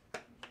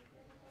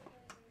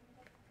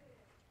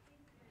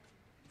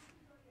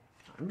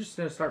 I'm just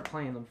gonna start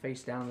playing them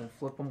face down and then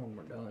flip them when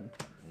we're done.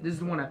 This is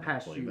the one I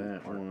passed Play you.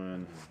 that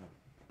one.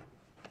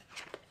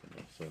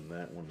 Send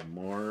that one to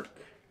Mark.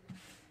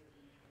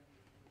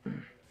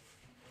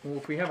 Well,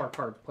 if we have our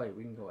cards played,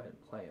 we can go ahead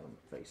and play them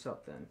face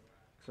up then,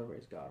 because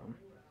everybody's got them.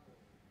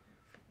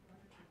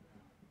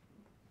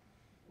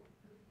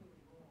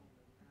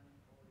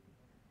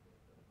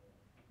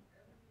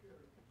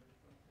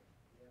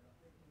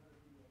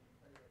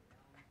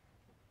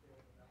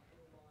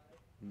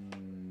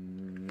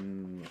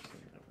 Let's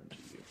send that one to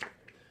you.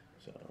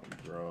 So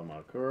draw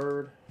my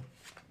card.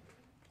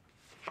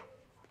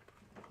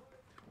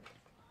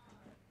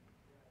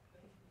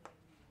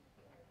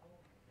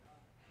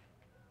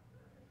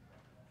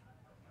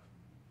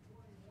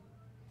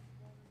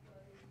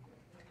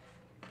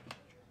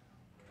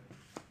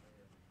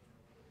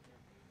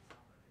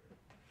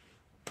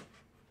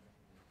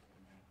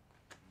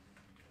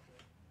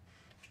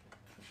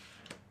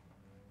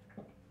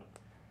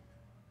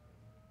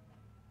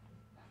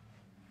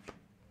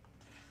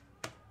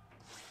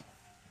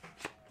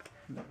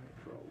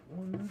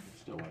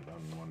 Still waiting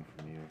on one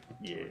from you.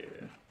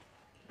 Yeah.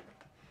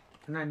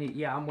 And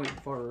I'm waiting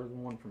for the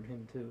one from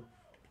him too.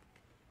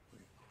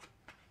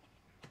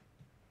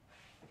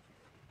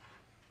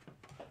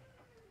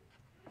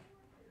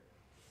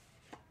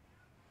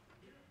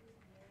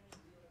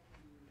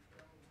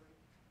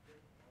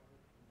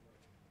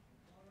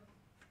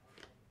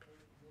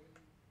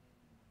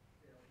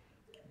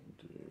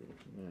 Do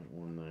that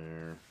one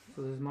there.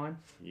 So this is mine?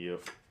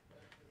 Yep.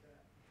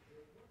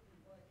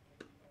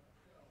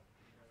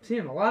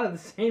 Seeing a lot of the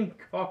same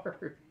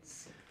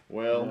cards.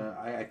 Well,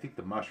 I think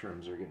the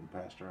mushrooms are getting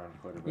passed around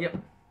quite a bit. Yep.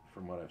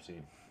 From what I've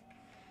seen.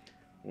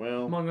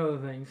 well, Among other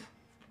things.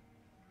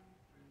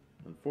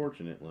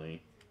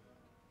 unfortunately,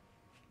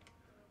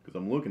 because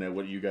I'm looking at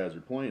what you guys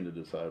are playing to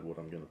decide what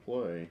I'm going to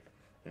play,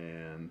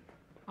 and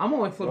I'm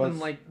only flipping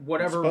it's- like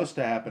whatever. It's supposed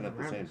to happen at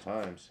the around same us.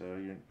 time, so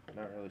you're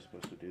not really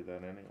supposed to do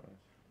that anyways.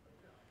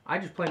 I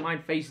just play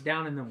mine face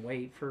down and then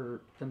wait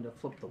for them to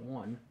flip the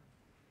one.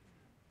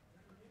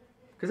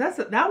 Because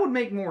that would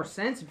make more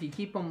sense if you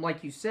keep them,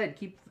 like you said,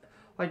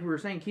 like we were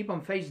saying, keep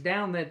them face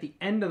down. Then at the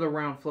end of the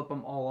round, flip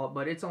them all up.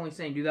 But it's only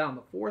saying do that on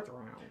the 4th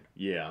round.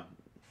 yeah.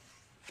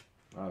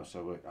 Oh,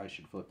 so I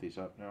should flip these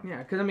up now? Yeah,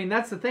 because I mean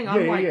that's the thing. Yeah,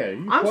 I'm like, yeah,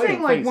 you I'm play saying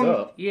them like face when,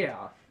 up.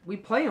 yeah, we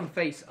play them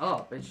face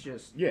up. It's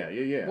just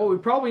Yeah. what we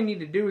probably need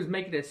to do is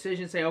make a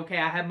decision. Say, okay,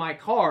 I have my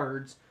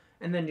cards,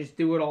 and then just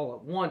do it all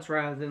at once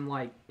rather than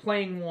like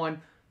playing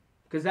one.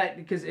 Because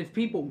if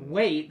people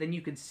wait, then you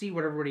can see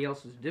what everybody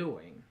else is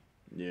doing.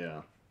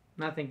 Yeah.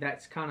 And I think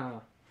that's kind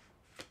of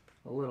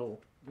a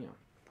little, Yeah.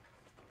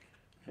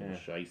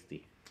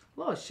 Shiesty. a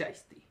little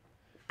shiesty.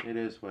 It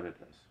is what it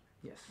is.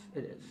 Yes,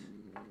 it is.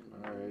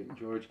 All right,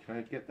 George, can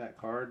I get that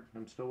card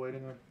I'm still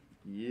waiting on?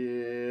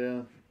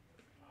 Yeah.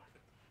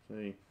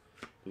 See,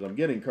 because I'm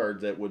getting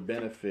cards that would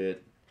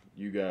benefit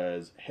you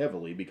guys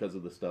heavily because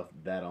of the stuff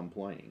that I'm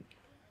playing.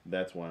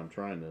 That's why I'm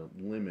trying to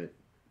limit.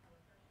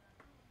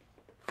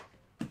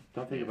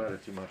 Don't think about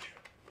it too much.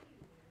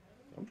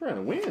 I'm trying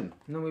to win. And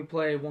then we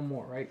play one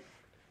more, right?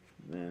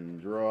 Then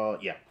draw.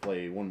 Yeah,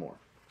 play one more.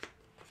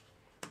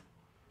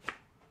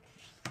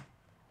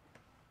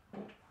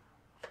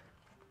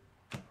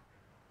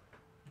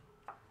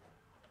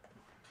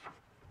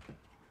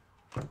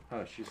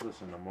 Oh, she's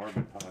listening to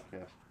Morbid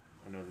podcast.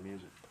 I know the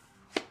music.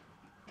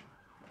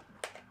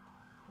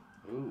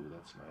 Ooh,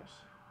 that's nice.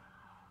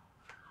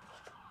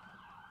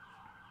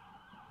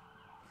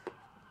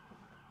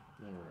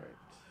 All right.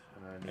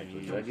 And I Actually,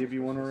 need... did I give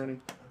you one already?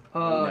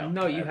 No,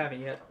 No, you I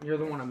haven't yet. You're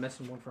the one I'm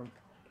missing one from.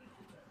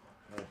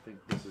 I think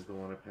this is the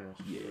one I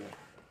passed. Yeah.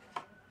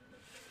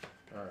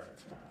 All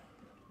right.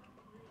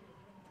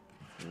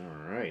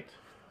 All right.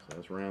 So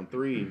that's round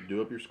 3.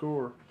 Do up your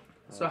score.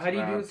 So how do you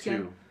do round this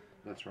again? 2.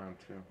 That's round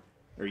 2.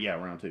 Or yeah,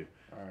 round 2.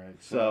 All right.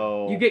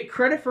 So You get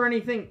credit for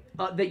anything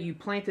that you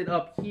planted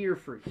up here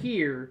for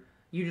here.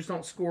 You just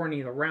don't score any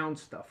of the round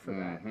stuff for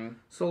that.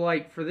 So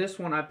like for this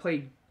one,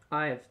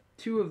 I have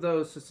 2 of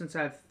those. So since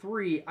I have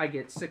 3, I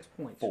get 6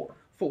 points.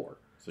 4.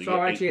 So you So get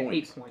I 8 actually get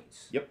points. 8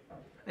 points. Yep.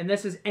 And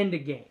this is end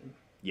of game.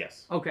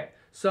 Yes. Okay.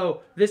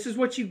 So this is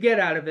what you get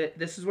out of it.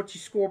 This is what you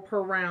score per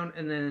round,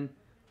 and then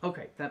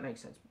okay, that makes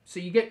sense. So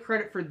you get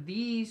credit for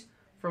these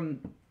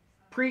from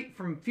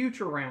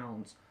future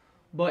rounds,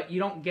 but you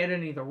don't get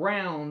any of the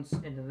rounds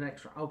into the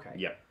next round. Okay.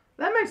 Yep.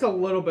 That makes a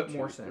little bit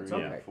more 2, sense.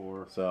 3, Okay.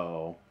 4.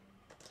 So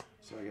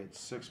I get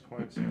 6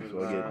 points. I get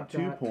I've 2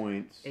 got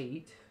points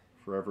 8.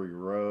 for every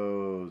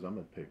rose. I'm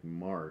gonna pick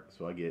Mark,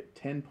 so I get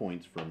 10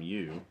 points from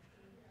you.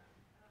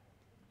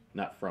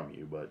 Not from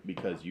you, but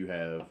because you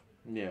have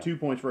 2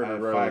 points for I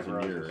every have rose 5 in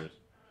roses. yours.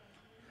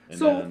 And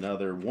So- then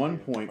another 1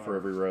 point for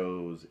every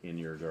rose in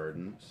your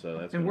garden. So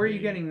that's. And gonna where are you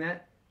be- getting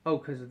that? Oh,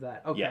 because of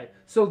that. Okay. Yeah.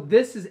 So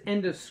this is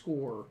end of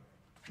score.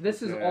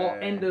 This is all Okay.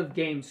 end of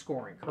game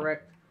scoring,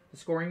 correct? The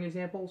scoring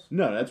examples?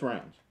 No, that's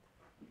rounds.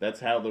 That's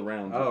how the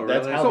rounds. Oh,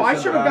 That's really? how. So the I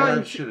rounds- should have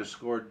gotten- Should have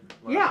scored.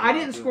 Yeah, I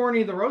didn't too. score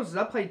any of the roses.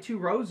 I played 2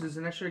 roses,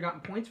 and I should have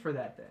gotten points for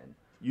that then.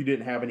 You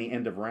didn't have any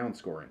end of round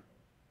scoring.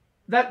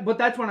 But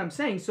that's what I'm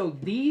saying. So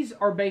these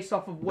are based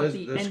off of what This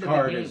the end of the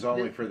card game is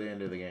only for the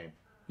end of the game.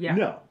 Yeah.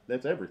 No,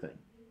 that's everything.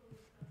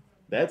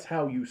 That's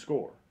how you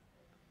score.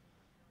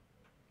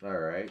 All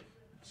right.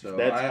 So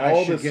That's I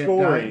all should the get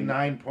scoring.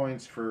 9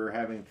 points for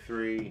having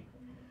 3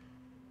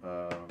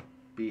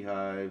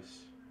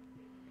 beehives.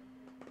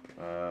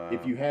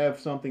 If you have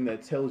something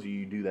that tells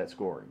you do that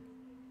scoring.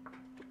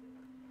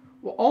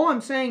 Well, all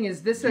I'm saying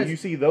is this Do says you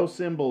see those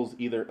symbols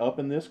either up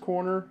in this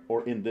corner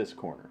or in this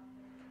corner?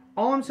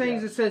 all I'm saying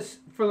is it says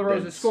for the Then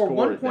roses score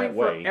 1 it point that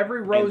for way.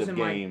 every rose end of in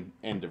my. game,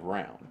 end of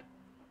round.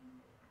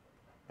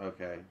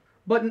 Okay.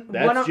 But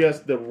That's what I'm,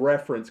 just the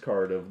reference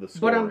card of the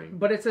scoring.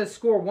 but it says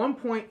score 1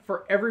 point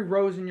for every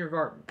rose in your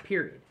garden.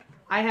 Period.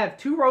 I have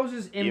 2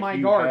 roses in if my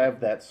you garden. have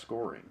that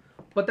scoring.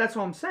 But that's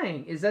what I'm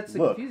saying. Is that's the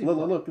Look, confusing look,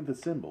 part. look at the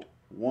symbol.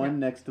 One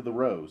next to the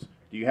rose.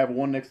 Do you have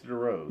one next to the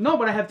rose? No,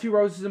 but I have 2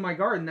 roses in my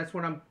garden. That's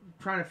what I'm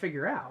trying to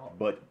figure out.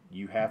 But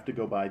you have to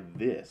go by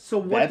this. So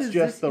what that's does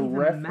just this the even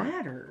reference.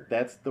 matter?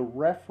 That's the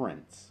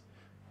reference.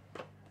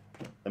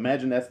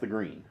 Imagine that's the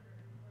green.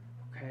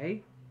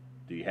 Okay.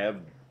 Do you have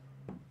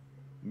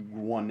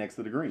one next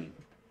to the green?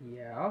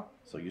 Yeah.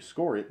 So you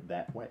score it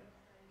that way.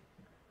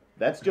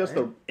 That's just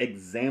an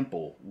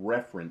example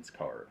reference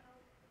card.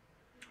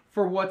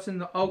 For what's in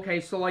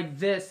the so like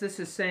this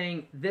is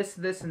saying this,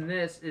 and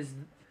this is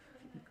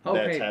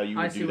okay. That's how you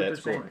I would see do what that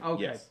they're saying. scoring.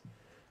 Okay. Yes.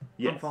 I'm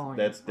Yes. following.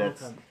 That's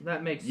Okay.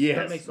 That makes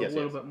Yes, a yes,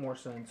 little yes. bit more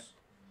sense.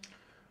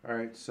 All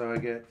right. So I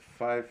get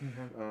 5.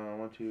 Mm-hmm.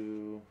 1,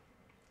 2.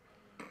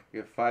 I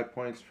get 5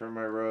 points for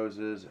my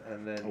roses,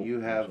 and then you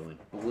have actually.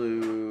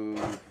 blue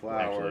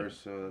flowers,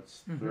 so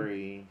that's Mm-hmm.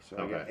 3. So I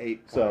get Okay. 8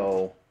 points.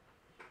 So,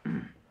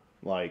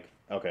 like,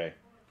 okay.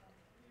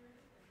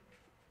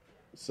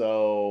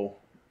 So,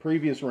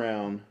 previous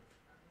round,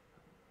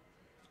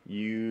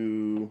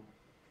 you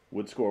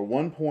would score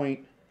 1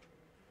 point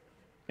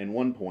and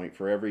 1 point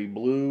for every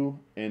blue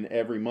and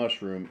every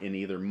mushroom in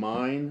either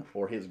mine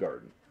or his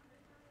garden.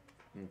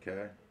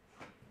 Okay.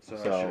 So I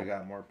So- should have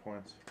got more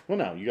points. Well,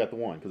 no, you got the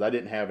one because I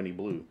didn't have any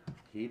blue.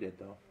 He did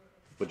though.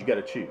 But you got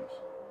to choose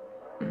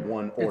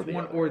one or It's the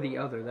one other. or the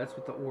other. That's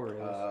what the or is.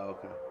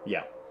 Okay.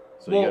 Yeah.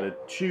 So Well- you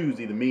got to choose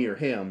either me or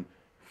him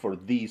for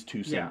these 2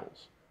 Yeah.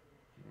 symbols.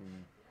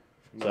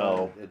 No,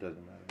 So- it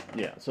doesn't matter.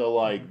 Yeah, so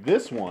like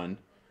this one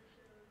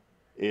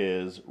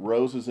is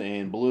roses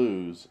and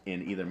blues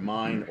in either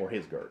mine or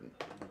his garden.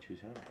 I choose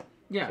him.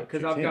 yeah, so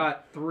because choose I've him.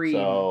 got 3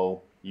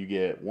 So you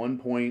get 1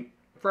 point,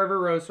 for every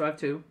rose, so I have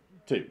 2,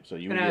 2. So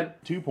you And would I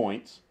get 2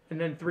 points. and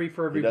then 3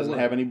 for every He doesn't blue.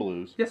 have any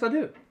blues. Yes, I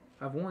do.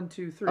 I have 1,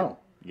 2, 3. Oh,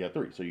 you got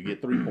 3. So you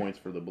get 3 points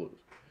for the blues.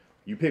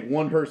 You pick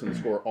one person to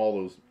score all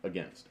those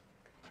against.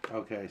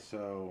 Okay,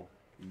 so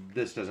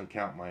this doesn't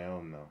count my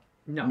own though.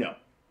 No. No.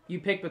 You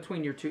pick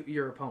between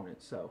your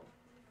opponents, so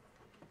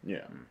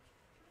Yeah.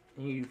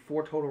 and you do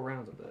 4 total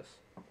rounds of this.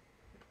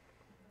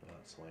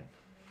 That's lame.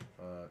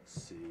 Let's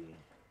see.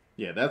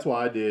 Yeah, that's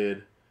why I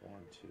did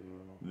 1, 2.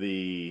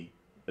 the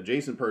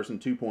adjacent person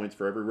 2 points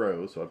for every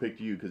rose. So I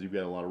picked you because you've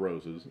got a lot of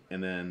roses.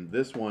 And then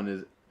this one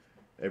is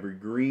every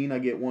green I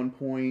get 1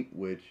 point,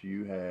 which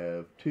you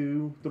have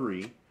 2,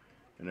 3.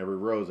 And every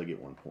rose I get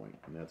 1 point,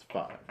 and that's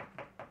 5.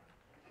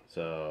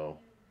 So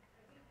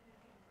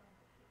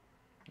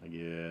I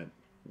get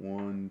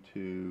 1,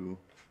 2,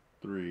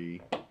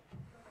 3.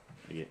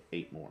 I get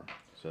 8 more.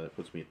 So that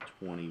puts me at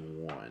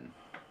 21.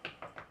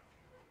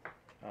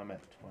 I'm at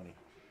 20.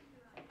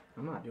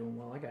 I'm not doing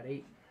well. I got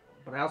 8,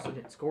 but I also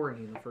didn't score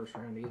any in the first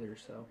round either.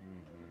 So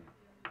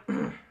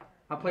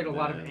I played a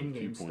lot of And end 2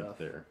 game points stuff.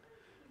 there.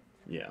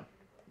 Yeah.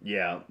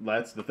 Yeah,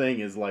 that's the thing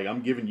is like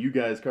I'm giving you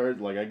guys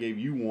cards. Like I gave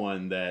you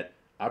one that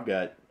I've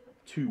got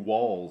 2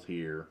 walls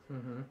here.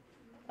 Mm-hmm.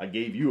 I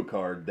gave you a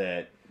card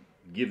that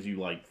gives you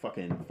like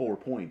fucking 4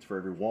 points for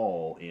every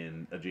wall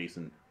in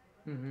adjacent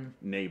Mm-hmm.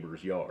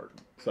 neighbor's yard.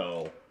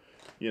 So,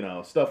 you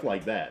know, stuff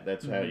like that.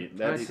 That's how you.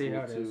 That's I see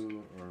how it is. Equal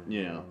to, or,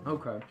 Yeah.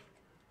 Okay.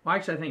 Well,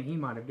 actually, I think he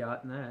might have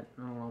gotten that.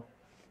 I don't know,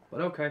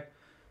 but okay.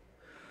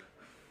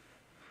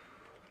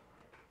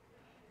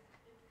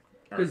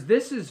 Because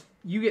this is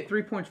you get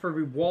 3 points for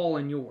every wall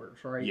in yours,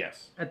 right?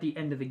 Yes. At the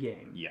end of the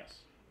game. Yes.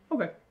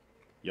 Okay.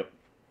 Yep.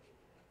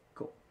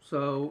 Cool.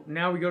 So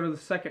now we go to the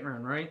second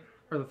round, right?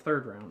 Or the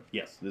third round.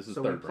 Yes. This is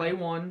So third we play round.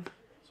 one,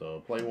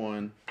 So play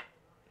one,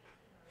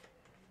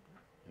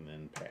 and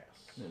then pass.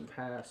 and then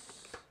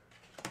pass.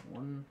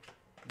 1,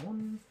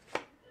 1.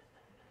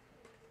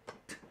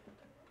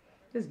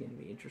 This is going to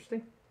be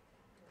interesting.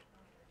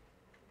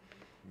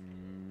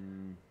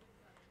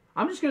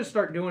 I'm just going to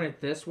start doing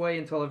it this way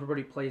until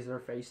everybody plays their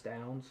face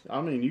downs.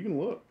 I mean, you can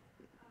look.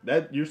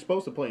 That you're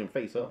supposed to play them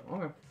face up.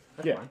 Okay.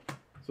 That's Yeah. fine.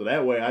 So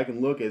that way I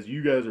can look as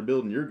you guys are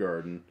building your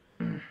garden.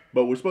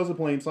 But we're supposed to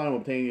play them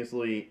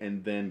simultaneously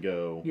and then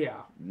go.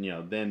 Yeah. You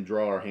know, then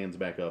draw our hands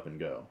back up and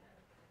go.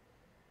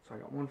 So I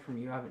got one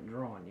from you I haven't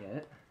drawn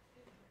yet.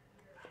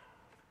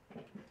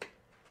 1,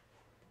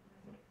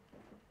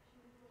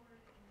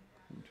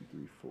 2,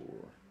 3, 4.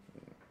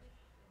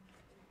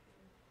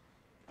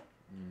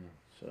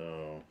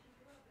 So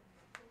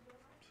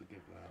give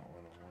that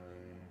one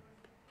away.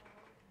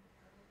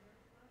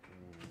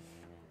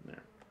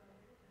 there.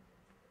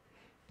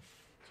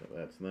 So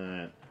that's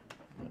that.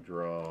 I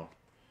draw.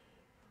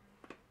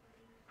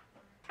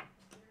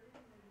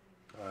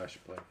 I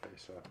should play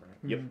face up, right?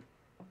 Yep.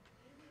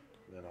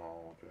 Then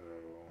I'll go.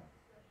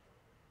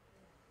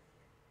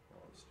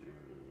 Let's do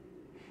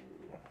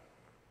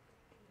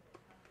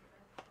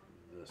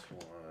this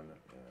one and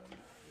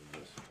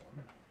this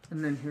one. And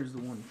then here's the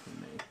one for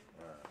me.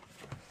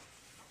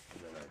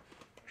 And then I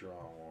draw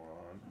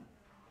one.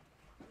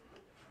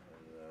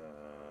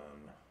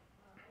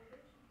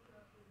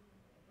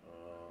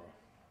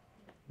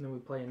 And then we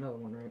play another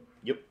one, right?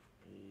 Yep.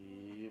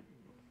 Yep.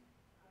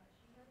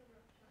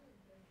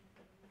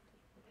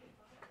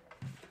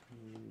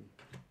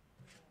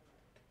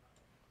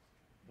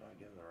 Not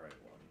getting the right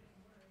one.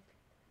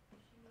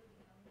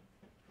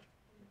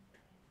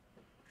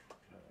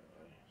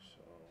 Okay,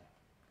 so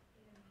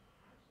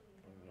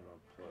I'm gonna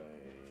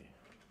play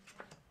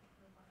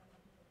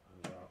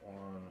that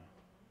one.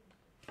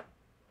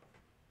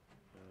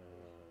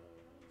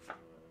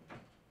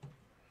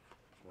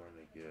 Going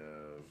to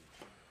give.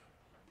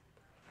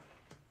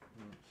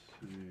 Let's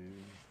see.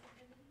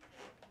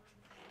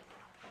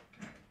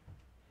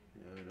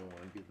 Yeah, I don't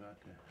want to give that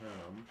to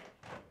him.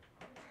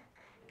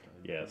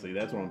 Yeah, see,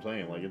 that's what I'm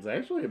saying. Like, it's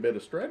actually a bit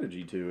of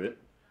strategy to it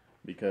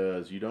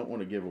because you don't want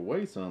to give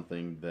away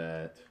something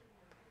that.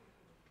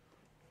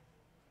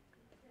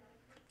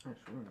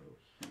 Actually, we're going to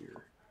go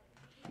here.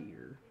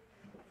 Here.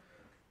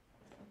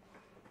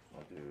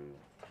 I'll do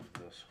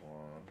this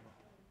one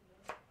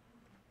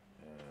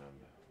and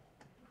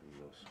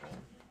this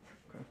one.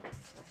 Okay.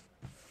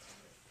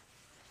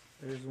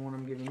 There's the one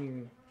I'm giving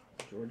you,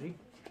 Georgie.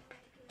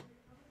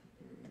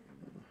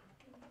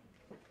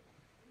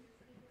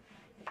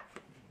 I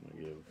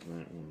give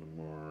that one to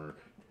Mark.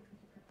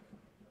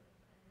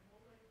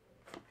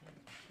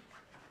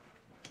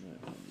 That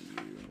one to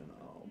you, and then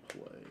I'll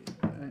play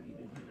I that.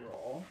 need to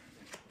draw.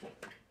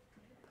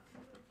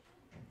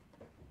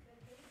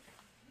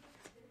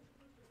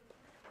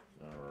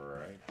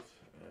 Alright,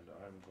 and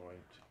I'm going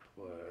to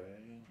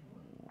play.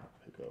 I'll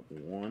pick up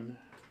one.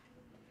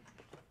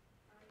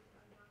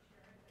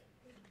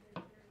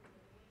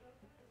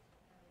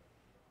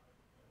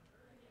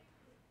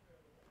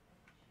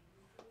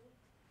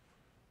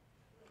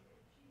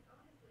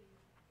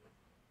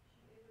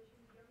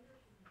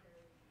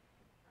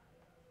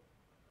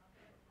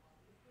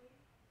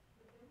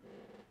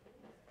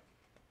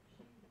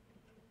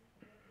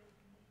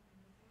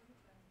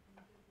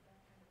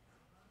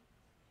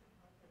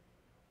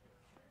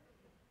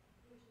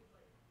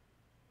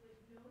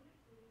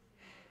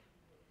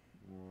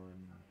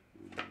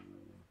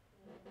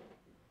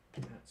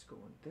 That's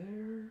going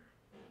there.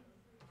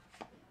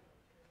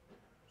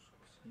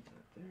 Send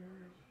that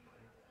there.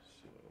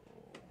 So,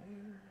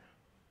 There.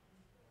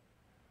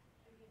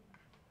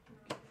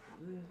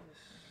 Give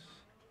this.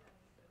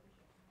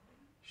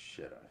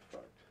 shit, I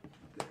fucked.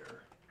 There.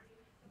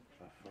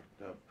 I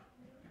fucked up.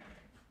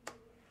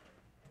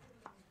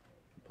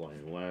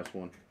 Playing the last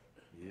one.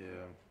 Yeah,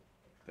 I'm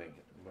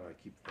thinking, but I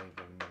keep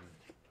thinking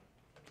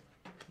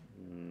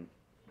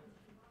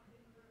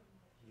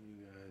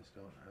you guys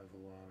don't have a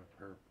lot of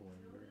purple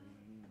and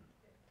green.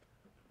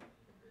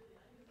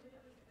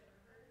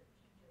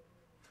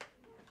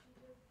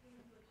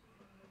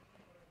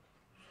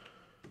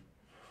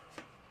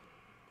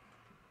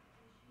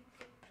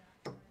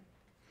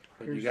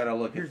 But you got to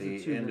look at here's the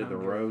the two end that of the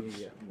I'm giving roads,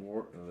 you,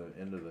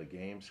 the end of the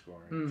game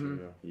scoring Mhm.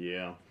 too.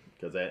 Yeah,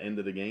 because that end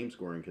of the game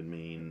scoring can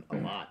mean a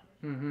lot.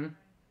 Mm-hmm.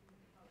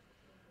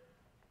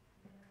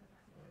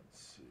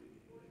 Let's see.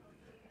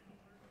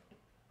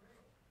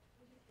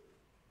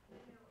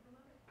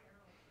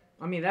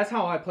 I mean, that's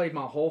how I played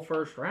my whole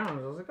first round.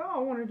 I was like, oh, I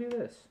want to do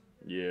this.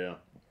 Yeah.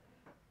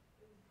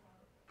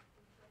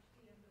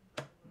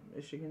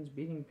 Michigan's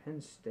beating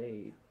Penn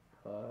State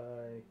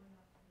by...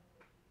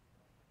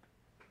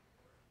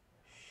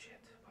 Shit.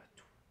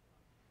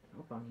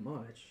 Not by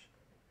much.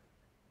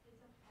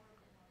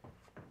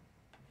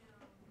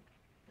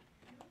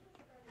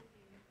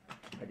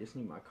 I just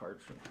need my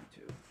cards from you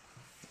two.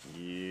 'Cause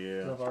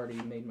Yeah. I've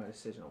already made my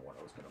decision on what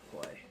I was going to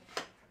play.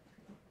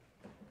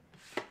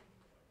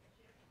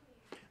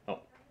 Oh.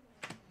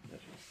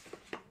 That's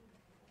right.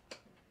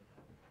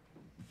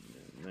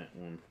 And that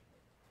one.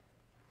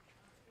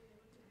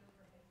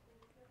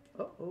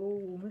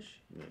 Uh-oh,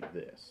 Michigan. Then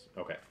this.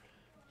 Okay.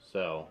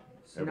 So,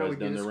 So now we everybody's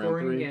do done the their round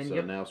scoring 3. again. So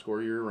Yep. now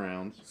score your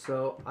rounds.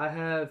 So I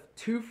have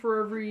 2 for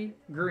every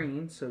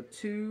green. So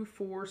 2,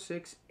 4,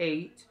 6,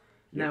 8.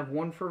 And I Yep. have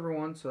 1 for every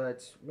one. So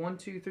that's 1,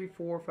 2, 3,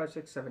 4, 5,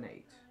 6, 7,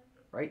 8.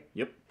 Right?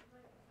 Yep.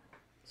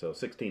 So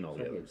 16 So I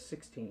altogether. get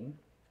 16.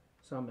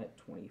 So I'm at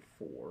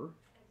 24.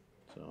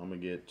 So I'm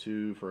going to get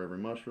 2 for every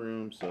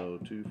mushroom. So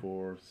 2,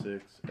 4,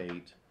 6,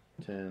 8,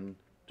 10,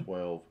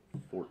 12,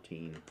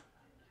 14,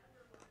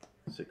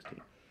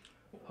 16.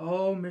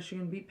 Oh,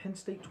 Michigan beat Penn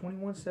State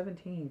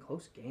 21-17.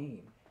 Close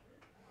game.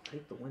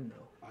 Take the win,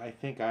 though. I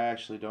think I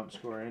actually don't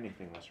score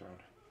anything this round.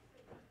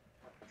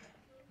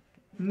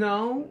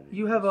 No,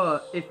 you have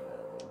a... If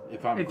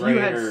I'm If greater, you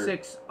had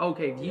 6...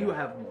 Okay, if you Yeah.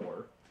 have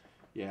more.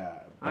 yeah,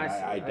 but I see,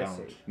 I I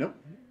don't. see. Nope.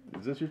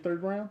 Is this your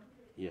third round?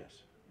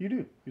 Yes. You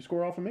do. You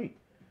score off of me.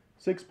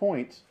 6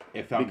 points.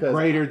 If I'm Because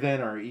greater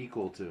than or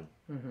equal to.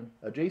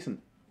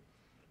 Adjacent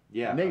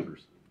Yeah.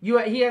 neighbors.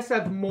 He has to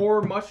have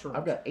more mushrooms.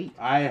 I've got 8.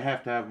 I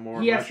have to have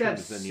more He has to have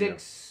mushrooms than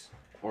 6...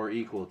 you. Or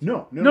equal to.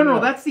 No,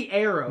 that's the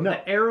arrow. No.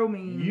 The arrow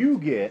means... You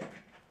get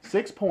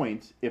 6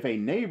 points if a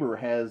neighbor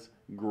has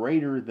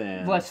greater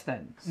than... Less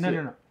than.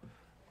 No.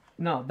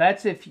 No,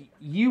 that's if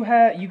you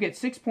get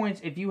 6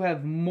 points if you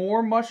have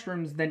more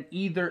mushrooms than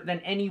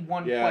any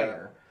one Yeah.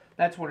 player.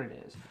 That's what it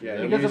is.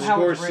 Yeah, because you of how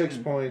score it's 6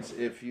 written. points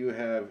if you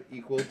have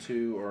equal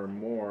to or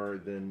more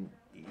than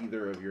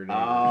either of your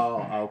neighbors.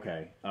 Oh,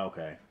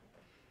 okay.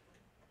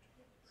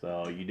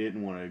 So you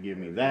didn't want to give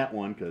me that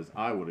one because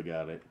I would have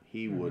got it.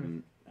 He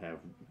wouldn't have.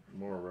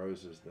 More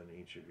roses than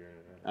each of your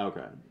neighbors.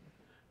 Okay.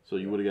 So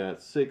you would have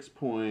got 6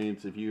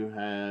 points if you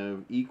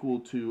have equal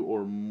to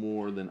or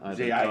more than either.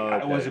 See,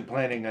 I wasn't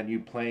planning on you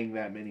playing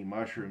that many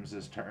mushrooms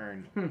this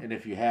turn. And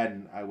if you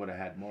hadn't, I would have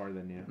had more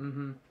than you.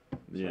 Mm-hmm.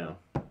 Yeah.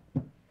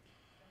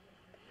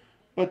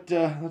 But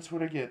that's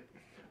what I get.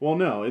 Well,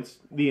 no, it's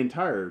the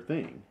entire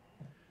thing.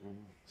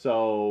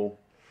 So,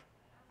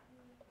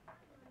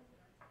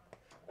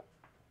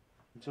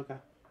 It's okay.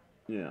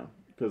 yeah.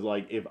 Because,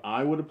 like, if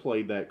I would have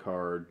played that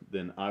card,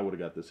 then I would have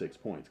got the 6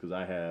 points. Because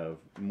I have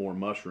more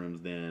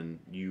mushrooms than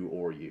you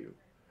or you.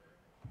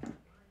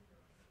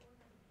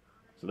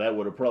 So that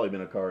would have probably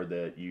been a card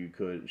that you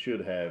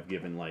should have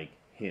given, like,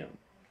 him.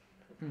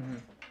 Mm-hmm.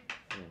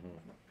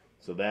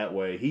 So that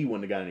way, he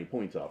wouldn't have got any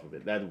points off of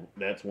it.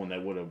 That's one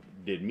that would have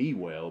did me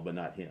well, but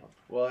not him.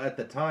 Well, at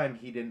the time,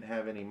 he didn't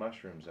have any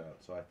mushrooms out,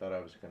 so I thought I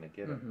was going to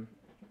get him.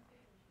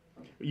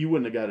 You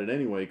wouldn't have got it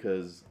anyway,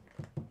 because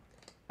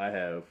I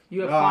have...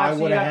 You have No, 5, I so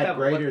you would've have had to have...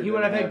 greater He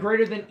would than have had that.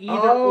 greater than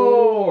either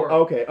or.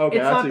 Okay. It's I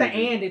not see the what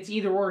you- and, it's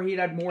either or. He'd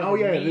had more Oh,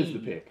 than yeah, me. it is the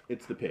pick.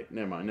 It's the pick.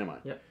 Never mind.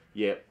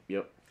 Yep.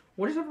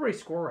 What does everybody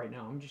score right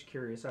now? I'm just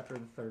curious after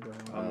the third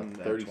round. I'm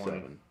at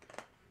 37.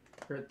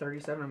 You're at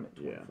 37, I'm at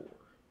 24. Yeah.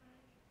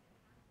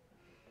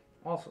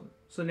 Awesome.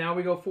 So now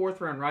we go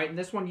 4th round, right? And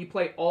this one you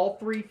play all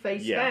 3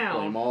 face Yeah, down.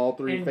 play them all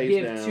 3 and face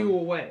give down. 2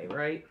 away,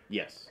 right?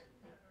 Yes.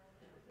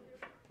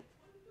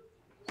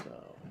 So,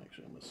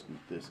 actually, I'm going to scoot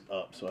this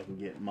up so I can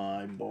get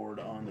my board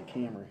on the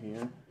camera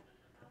here.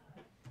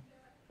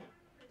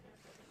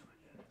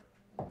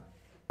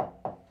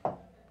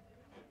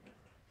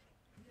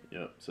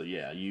 Yep. So,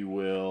 yeah, you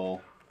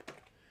will...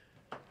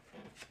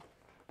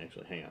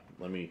 Actually, hang on.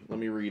 Let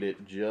me read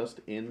it just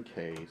in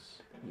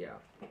case. Yeah.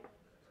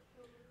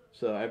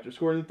 So, after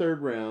scoring the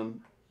 3rd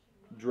round,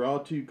 draw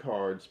 2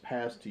 cards,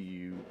 pass to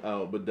you.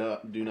 Oh, but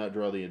do not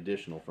draw the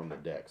additional from the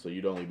deck. So,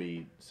 you'd only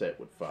be set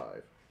with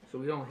 5. So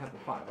we don't have the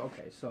 5.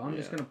 Okay, so I'm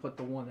just Yeah. going to put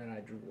the one that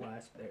I drew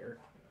last there.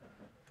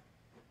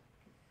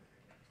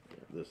 Yeah,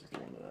 this is the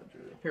one that I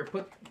drew. Here,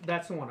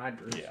 that's the one I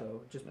drew, Yeah,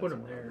 so just That's put the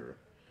them one I there. drew.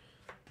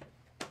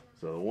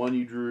 So, the one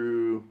you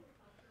drew...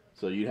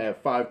 So, you'd have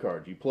 5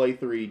 cards. You play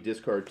 3,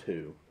 discard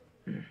 2.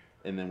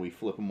 And then we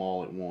flip them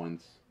all at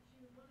once.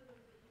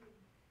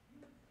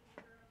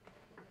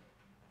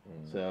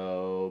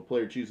 So,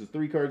 player chooses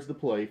 3 cards to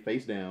play,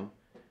 face down.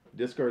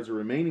 Discards the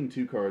remaining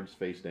 2 cards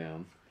face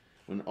down.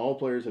 When all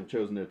players have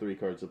chosen their 3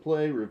 cards to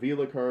play, reveal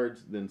the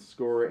cards, then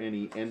score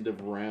any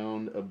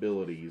end-of-round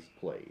abilities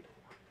played.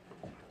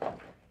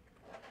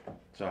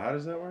 So how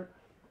does that work?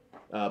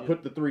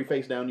 Put the 3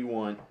 face down you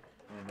want.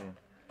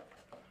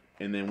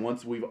 And then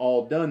once we've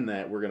all done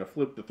that, we're going to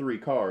flip the 3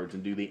 cards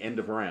and do the end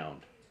of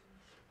round.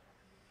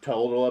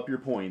 Total up your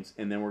points,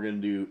 and then we're going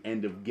to do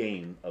end of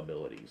game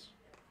abilities.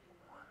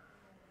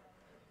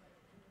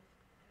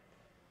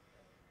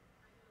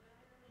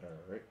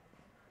 Alright.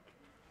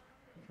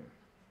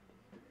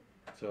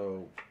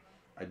 So,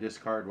 I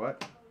discard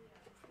what?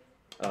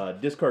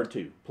 Discard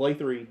 2. Play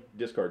 3,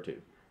 discard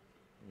 2.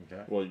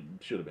 Okay. Well, it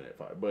should have been at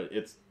 5, but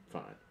it's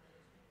fine.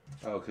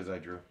 Oh, because I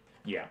drew.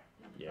 Yeah.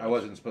 I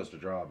wasn't supposed to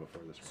draw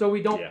before this. So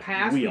we don't Yeah,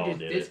 pass, we we all just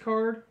did it.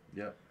 discard?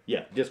 Yep.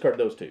 Yeah, discard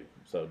those 2.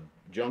 So,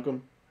 junk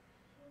them.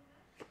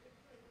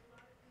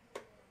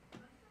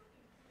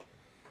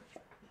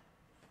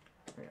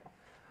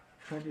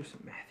 Try to do some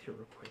math here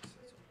real quick. So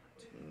that's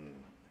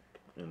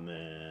all And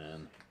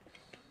then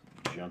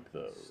junk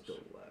those. still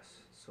less.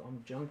 So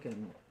I'm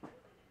junking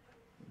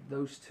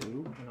those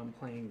 2, and I'm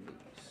playing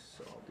these.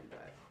 So I'll do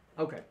that.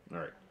 Okay. All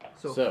right.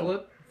 So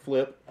flip.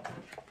 Flip,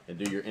 and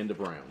do your end of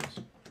rounds.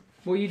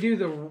 Well, you do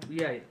the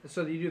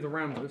so you do the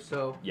round move.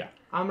 So yeah,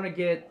 I'm gonna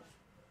get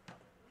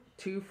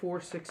 2, 4,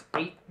 6,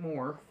 8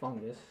 more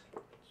fungus.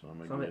 So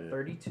I'm at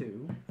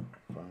 32.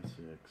 5, 6,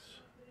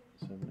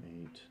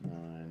 7, 8,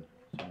 9,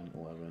 10,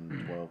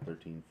 11, 12,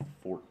 13,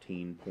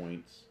 14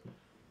 points,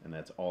 and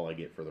that's all I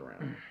get for the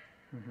round.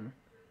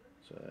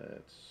 So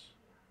that's.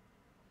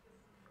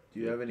 Do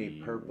you have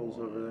any purples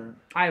over there?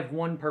 I have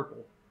 1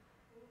 purple.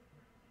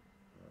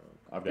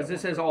 Because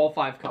this has all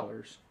 5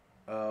 colors.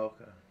 Oh,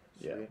 okay.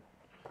 Sweet. Yeah.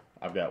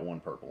 I've got 1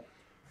 purple.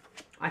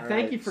 I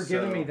thank you for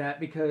giving me that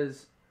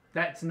because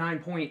that's 9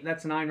 point.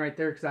 That's 9 right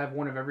there because I have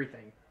 1 of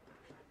everything.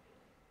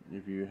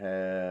 If you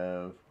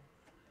have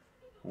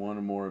 1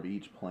 or more of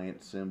each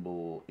plant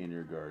symbol in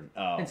your garden.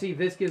 Oh. And see,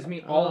 this gives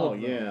me all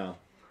of them. Yeah.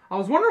 I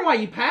was wondering why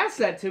you passed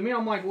that to me.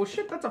 I'm like, well,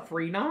 shit, that's a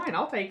free 9.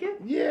 I'll take it.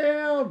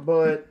 Yeah,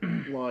 but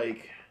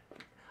like,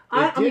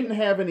 it didn't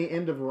have any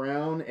end of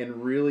round,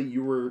 and really,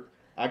 you were.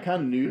 I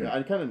kind of knew you were a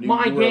little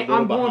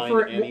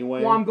behind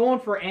anyway. Well, I'm going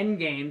for end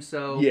game,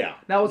 so yeah,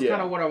 that was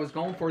kind of what I was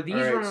going for. These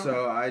all right,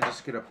 so I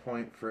just get a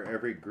point for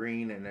every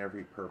green and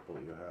every purple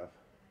you have.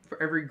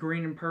 For every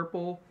green and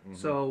purple,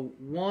 so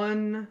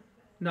 1,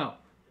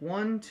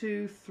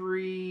 2,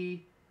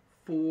 3,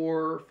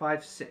 4,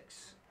 5,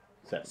 6,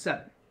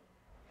 7.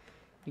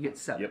 You get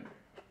 7. Yep.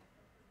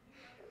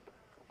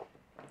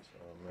 So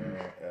I'm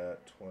now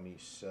at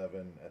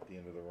 27 at the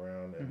end of the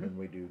round, and then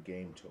we do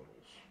game totals.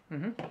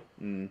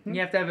 You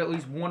have to have at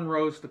least 1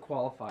 rose to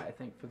qualify, I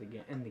think, for the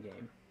in the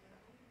game.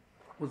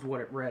 Was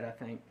what it read, I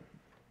think.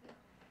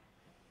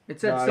 It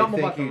said something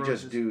about the roses. I think you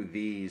just do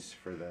these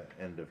for the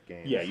end of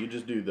game. Yeah, you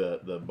just do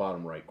the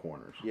bottom right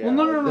corners. Yeah, well,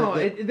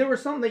 no. There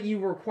was something that you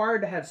were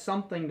required to have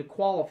something to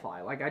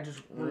qualify. Like, I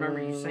just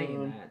remember you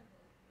saying that.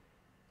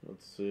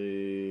 Let's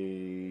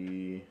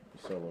see.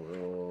 Solo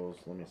rules.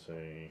 Let me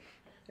see.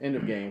 End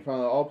of game.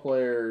 Finally, all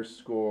players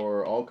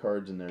score all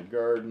cards in their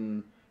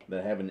garden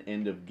that have an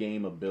end of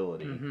game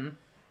ability.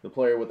 The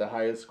player with the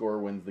highest score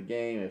wins the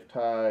game. If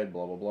tied,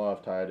 blah blah blah.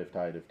 If tied, if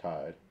tied, if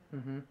tied.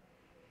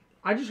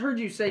 I just heard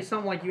you say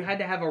something like you had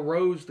to have a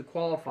rose to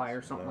qualify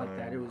or something like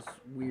that. It was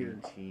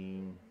weird.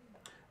 18.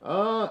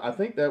 I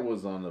think that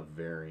was on a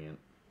variant.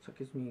 So it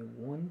gives me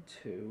 1,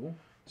 2.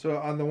 So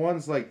on the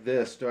ones like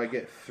this, do I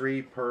get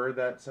 3 per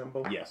that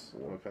symbol? Yes.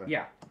 Okay.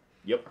 Yeah.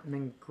 Yep. And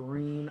then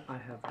green, I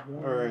have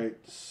 1. All right.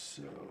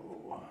 So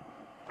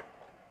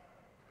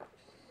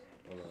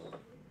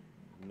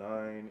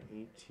 9,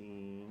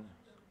 18.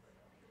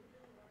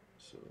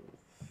 So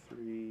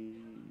 3,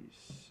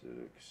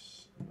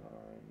 6, 9,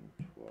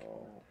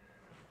 12.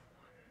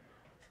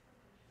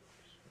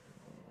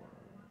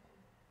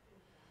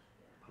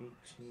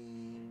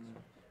 18,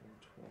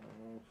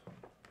 12.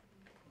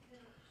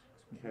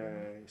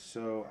 Okay,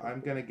 so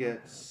I'm going to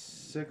get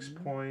 6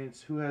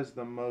 points. Who has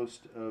the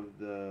most of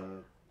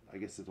the, I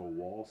guess it's a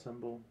wall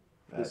symbol?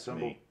 That's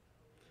me.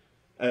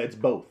 It's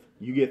both.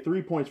 You get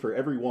 3 points for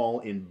every wall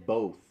in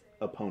both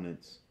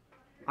opponents.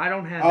 I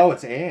don't have... Oh,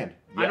 it's and.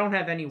 I don't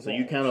have any walls. So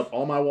you count up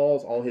all my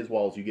walls, all his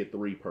walls, you get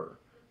 3 per.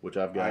 Which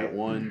I've got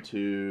 1,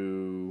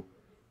 2...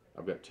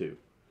 I've got 2.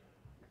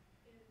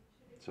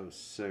 So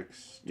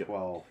 6,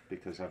 12,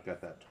 because I've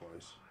got that twice.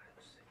 5,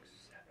 6,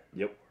 7.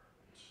 Yep.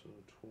 So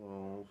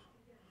 12.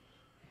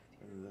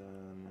 And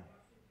then,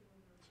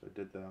 so I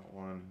did that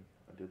one.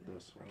 I did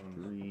this one.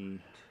 3.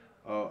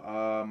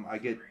 Oh, I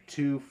get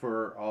 2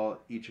 for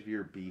each of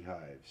your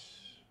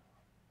beehives.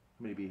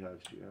 How many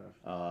beehives do you have?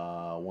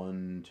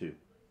 1, 2.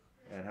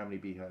 And how many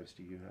beehives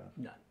do you have?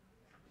 None.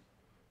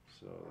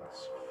 So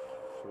that's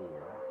 4.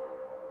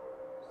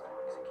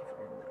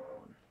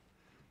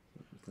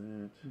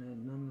 That. And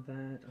then none of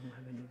that. I don't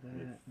have any of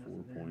that.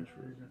 4 points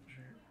for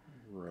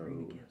row.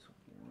 Green against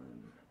 1,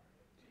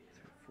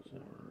 2, 3, 4,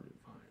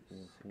 5,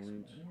 6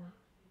 points.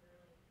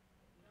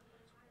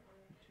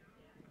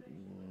 more.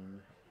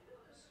 1.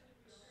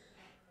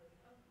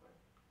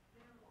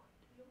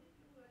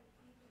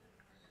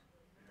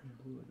 And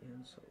blue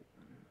again, so 1,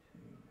 2,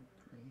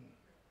 3.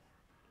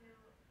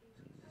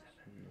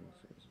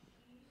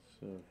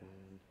 7.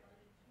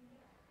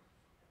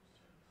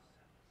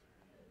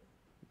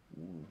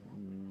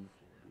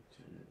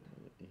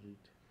 8.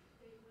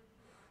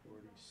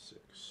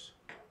 46.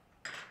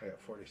 I got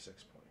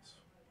 46 points.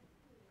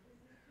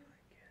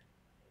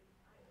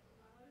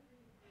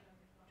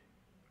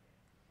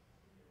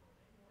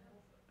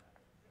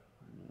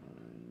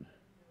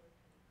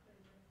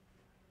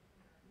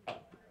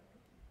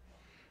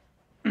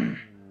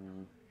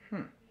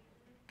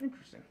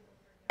 Interesting.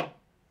 And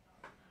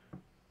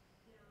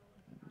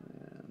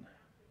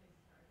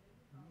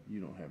you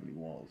don't have any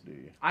walls, do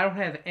you? I don't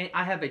have any,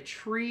 I have a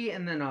tree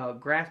and then a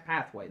grass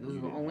pathway. Those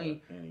are the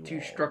only 2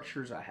 walls.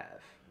 structures I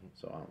have.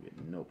 So I don't get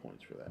no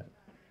points for that.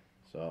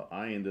 So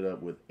I ended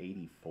up with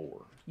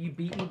 84. You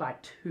beat me by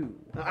 2.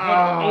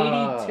 I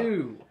had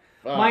 82.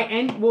 My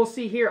end. We'll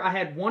see here. I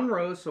had 1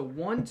 row, so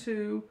 1,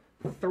 2,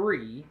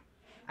 3.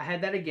 I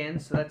had that again,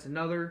 so that's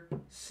another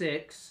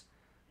 6.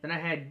 Then I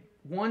had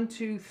 1,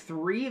 2,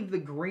 3 of the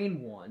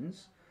green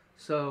ones.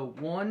 So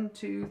 1,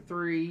 2,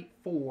 3,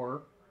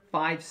 4,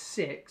 5,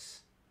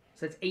 6.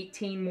 So that's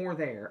 18 more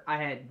there. I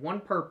had 1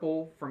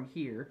 purple from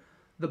here.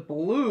 The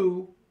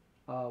blue,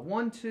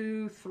 1,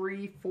 2,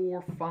 3,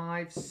 4,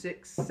 5,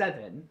 6,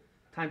 7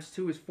 times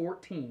 2 is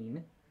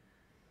 14.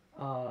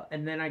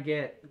 And then I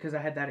get, because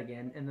I had that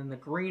again, and then the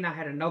green I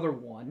had another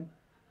 1.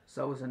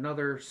 So it was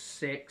another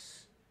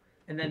 6.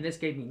 And then this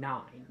gave me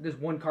 9. This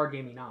one card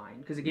gave me 9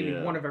 because it gave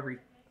me 1 of every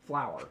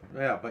flower.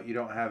 Yeah, but you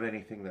don't have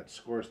anything that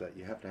scores that.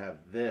 You have to have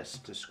this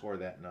to score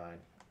that 9.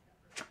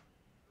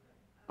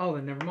 Oh,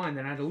 then never mind.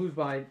 Then I had to lose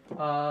by.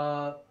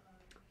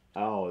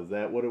 Oh, is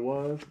that what it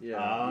was?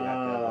 Yeah.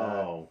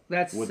 Oh,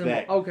 That's with simple.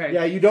 that. Okay.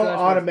 Yeah, you don't so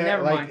automatically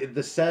never like mind.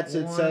 the sets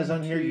it 1, says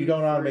on here. 2, You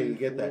don't automatically 3,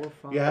 get that.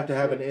 4, You have to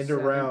have an 5, end 6,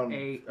 around 7,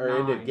 8, or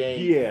end of 9.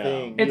 game Yeah.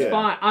 thing. It's Yeah.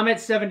 fine. I'm at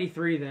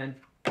 73 then.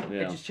 Yeah.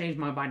 It just changed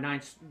mine by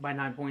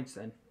 9 points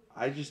then.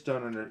 I just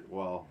don't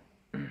Well,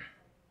 I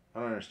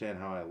don't understand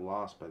how I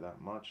lost by that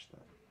much.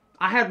 Then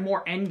I had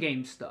more end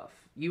game stuff.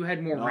 You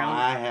had more no, round.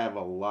 I have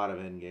a lot of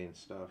end game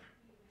stuff.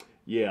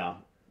 Yeah,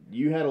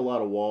 you had a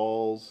lot of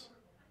walls.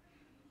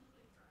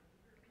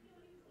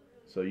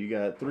 So you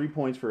got 3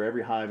 points for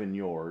every hive in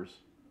yours.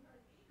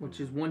 Which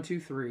is 1, 2,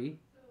 3.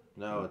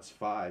 No, it's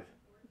 5.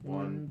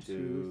 1,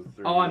 2,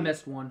 3. Oh, I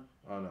missed 1.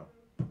 Oh no,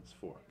 it's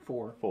 4.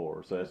 4.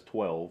 4, so that's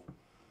 12.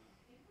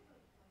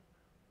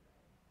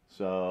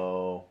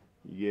 So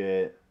you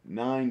get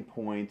 9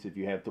 points if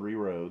you have 3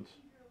 roads.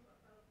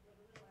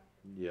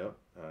 Yep,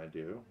 I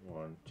do.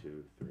 1,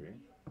 2, 3.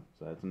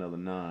 So that's another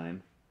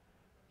 9.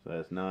 So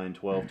that's 9,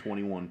 12,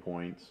 21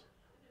 points.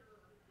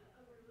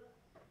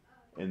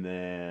 And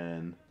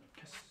then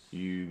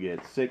you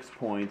get 6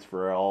 points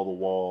for all the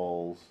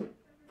walls,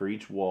 for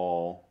each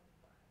wall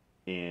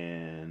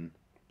in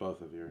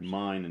Both of yours.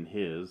 mine and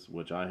his,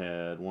 which I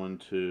had 1,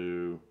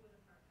 2.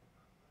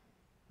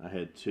 I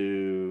had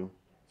 2.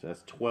 So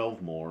that's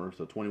 12 more.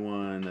 So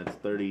 21, that's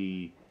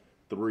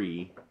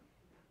 33.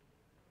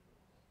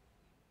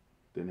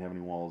 Didn't have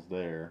any walls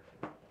there.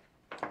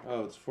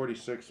 Oh, it's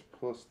 46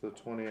 plus the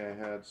 20 I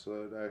had,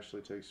 so it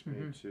actually takes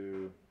me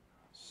to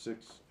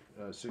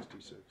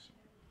 66.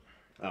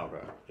 Okay.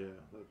 Yeah,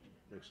 that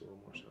makes a little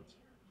more sense.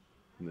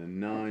 And then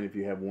 9 if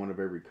you have 1 of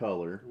every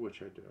color.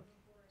 Which I do.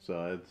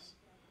 So it's,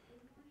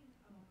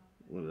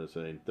 what did I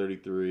say?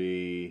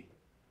 33.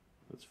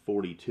 That's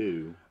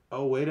 42.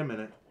 Oh, wait a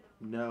minute.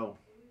 No.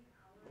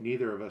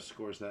 Neither of us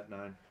scores that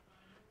 9.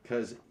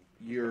 Because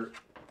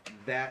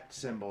that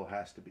symbol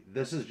has to be,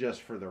 this is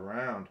just for the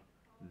round.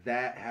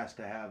 That has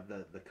to have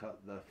the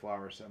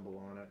flower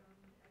symbol on it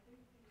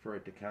for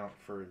it to count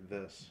for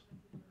this.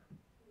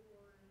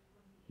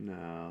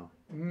 No.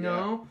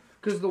 No,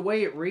 because the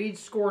way it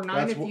reads, score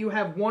 9 if you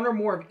have 1 or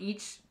more of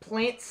each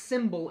plant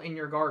symbol in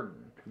your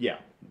garden. Yeah.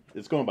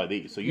 It's going by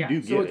these. So you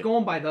do get so it's it.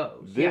 going by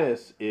those.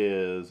 This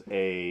is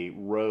a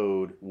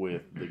road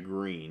with the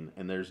green,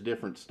 and there's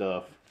different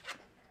stuff.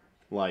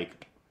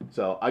 Like,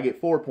 so I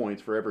get 4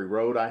 points for every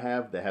road I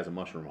have that has a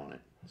mushroom on it.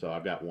 So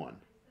I've got 1.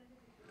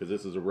 Because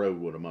this is a road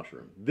with a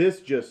mushroom. This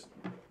just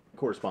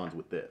corresponds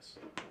with this.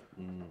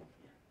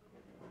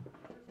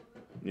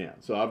 Yeah,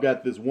 so I've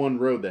got this one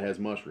road that has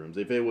mushrooms.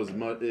 If it was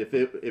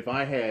if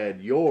I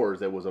had yours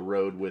that was a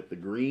road with the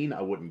green,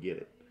 I wouldn't get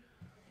it.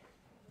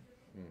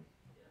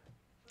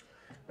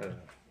 I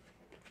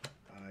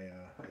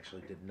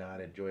actually did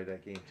not enjoy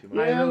that game too much.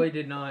 I really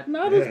did not.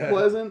 Not as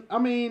pleasant. I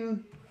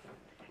mean,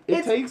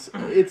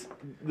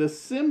 the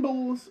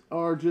symbols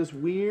are just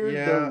weird.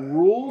 Yeah. The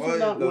rules are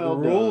not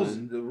well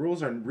done. The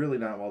rules are really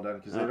not well done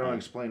because they don't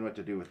explain what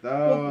to do with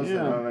those. yeah, they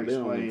don't they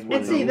don't explain explain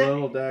what the that-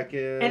 little deck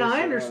is. And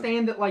I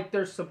understand that like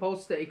they're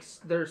supposed to it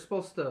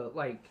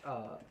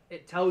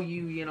tell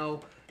you, you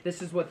know,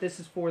 this is what this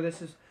is for.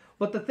 This is.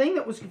 But the thing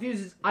that was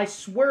confused is, I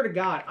swear to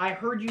God, I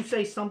heard you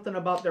say something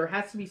about there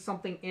has to be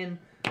something in,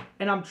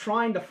 and I'm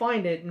trying to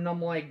find it, and I'm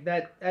like,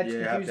 that's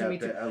confusing me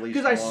too.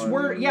 Because I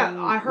swear,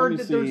 I heard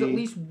that there's at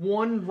least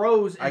 1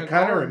 rose in I a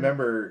kind of garden.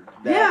 remember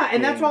that. Yeah,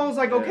 and that's game. why I was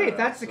like, okay, if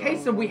that's the so-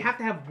 case, then we have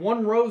to have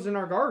 1 rose in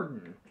our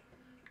garden.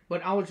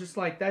 But I was just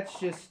like, that's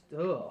just,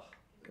 ugh.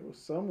 It was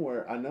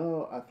somewhere.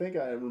 I think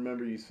I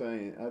remember you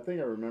saying. I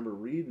think I remember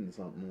reading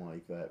something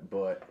like that.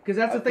 But Because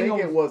that's the I thing.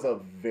 think it was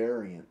a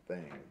variant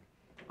thing.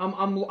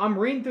 I'm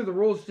reading through the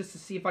rules just to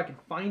see if I can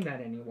find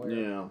that anywhere.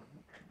 Yeah.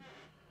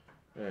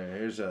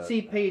 Here's a.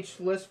 See page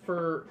list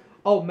for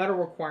medal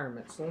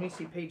requirements. Let me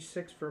see page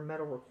 6 for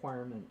medal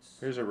requirements.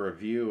 Here's a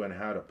review on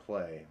how to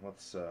play.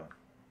 Let's.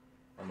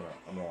 I'm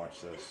gonna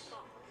watch this.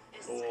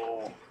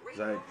 Oh.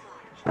 'Cause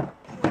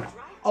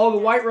Oh, the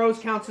white rose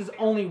counts as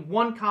only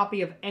 1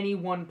 copy of any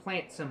 1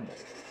 plant symbol.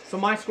 So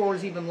my score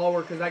is even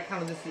lower because I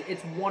counted this.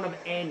 It's 1 of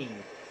any.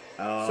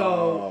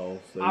 Oh,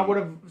 so I would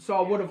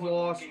have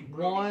lost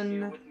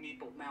 1,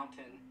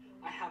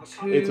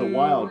 2. It's a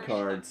wild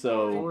card,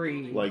 so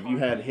 3. like you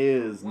had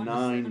his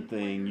 9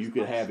 thing, you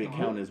could have it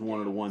count as one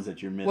of the ones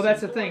that you're missing. Well,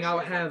 that's the thing.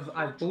 I have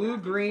blue,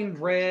 green,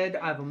 red.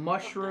 I have a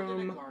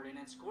mushroom.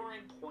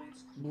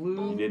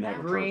 Blue, didn't have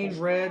a green,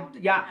 purple. red.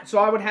 Yeah, so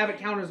I would have it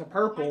count as a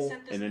purple.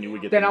 And then you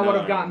would get. Then the I would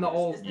have 9. gotten the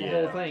whole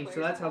Yeah. thing.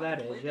 So that's how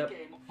that is. Yep.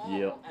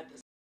 Yep.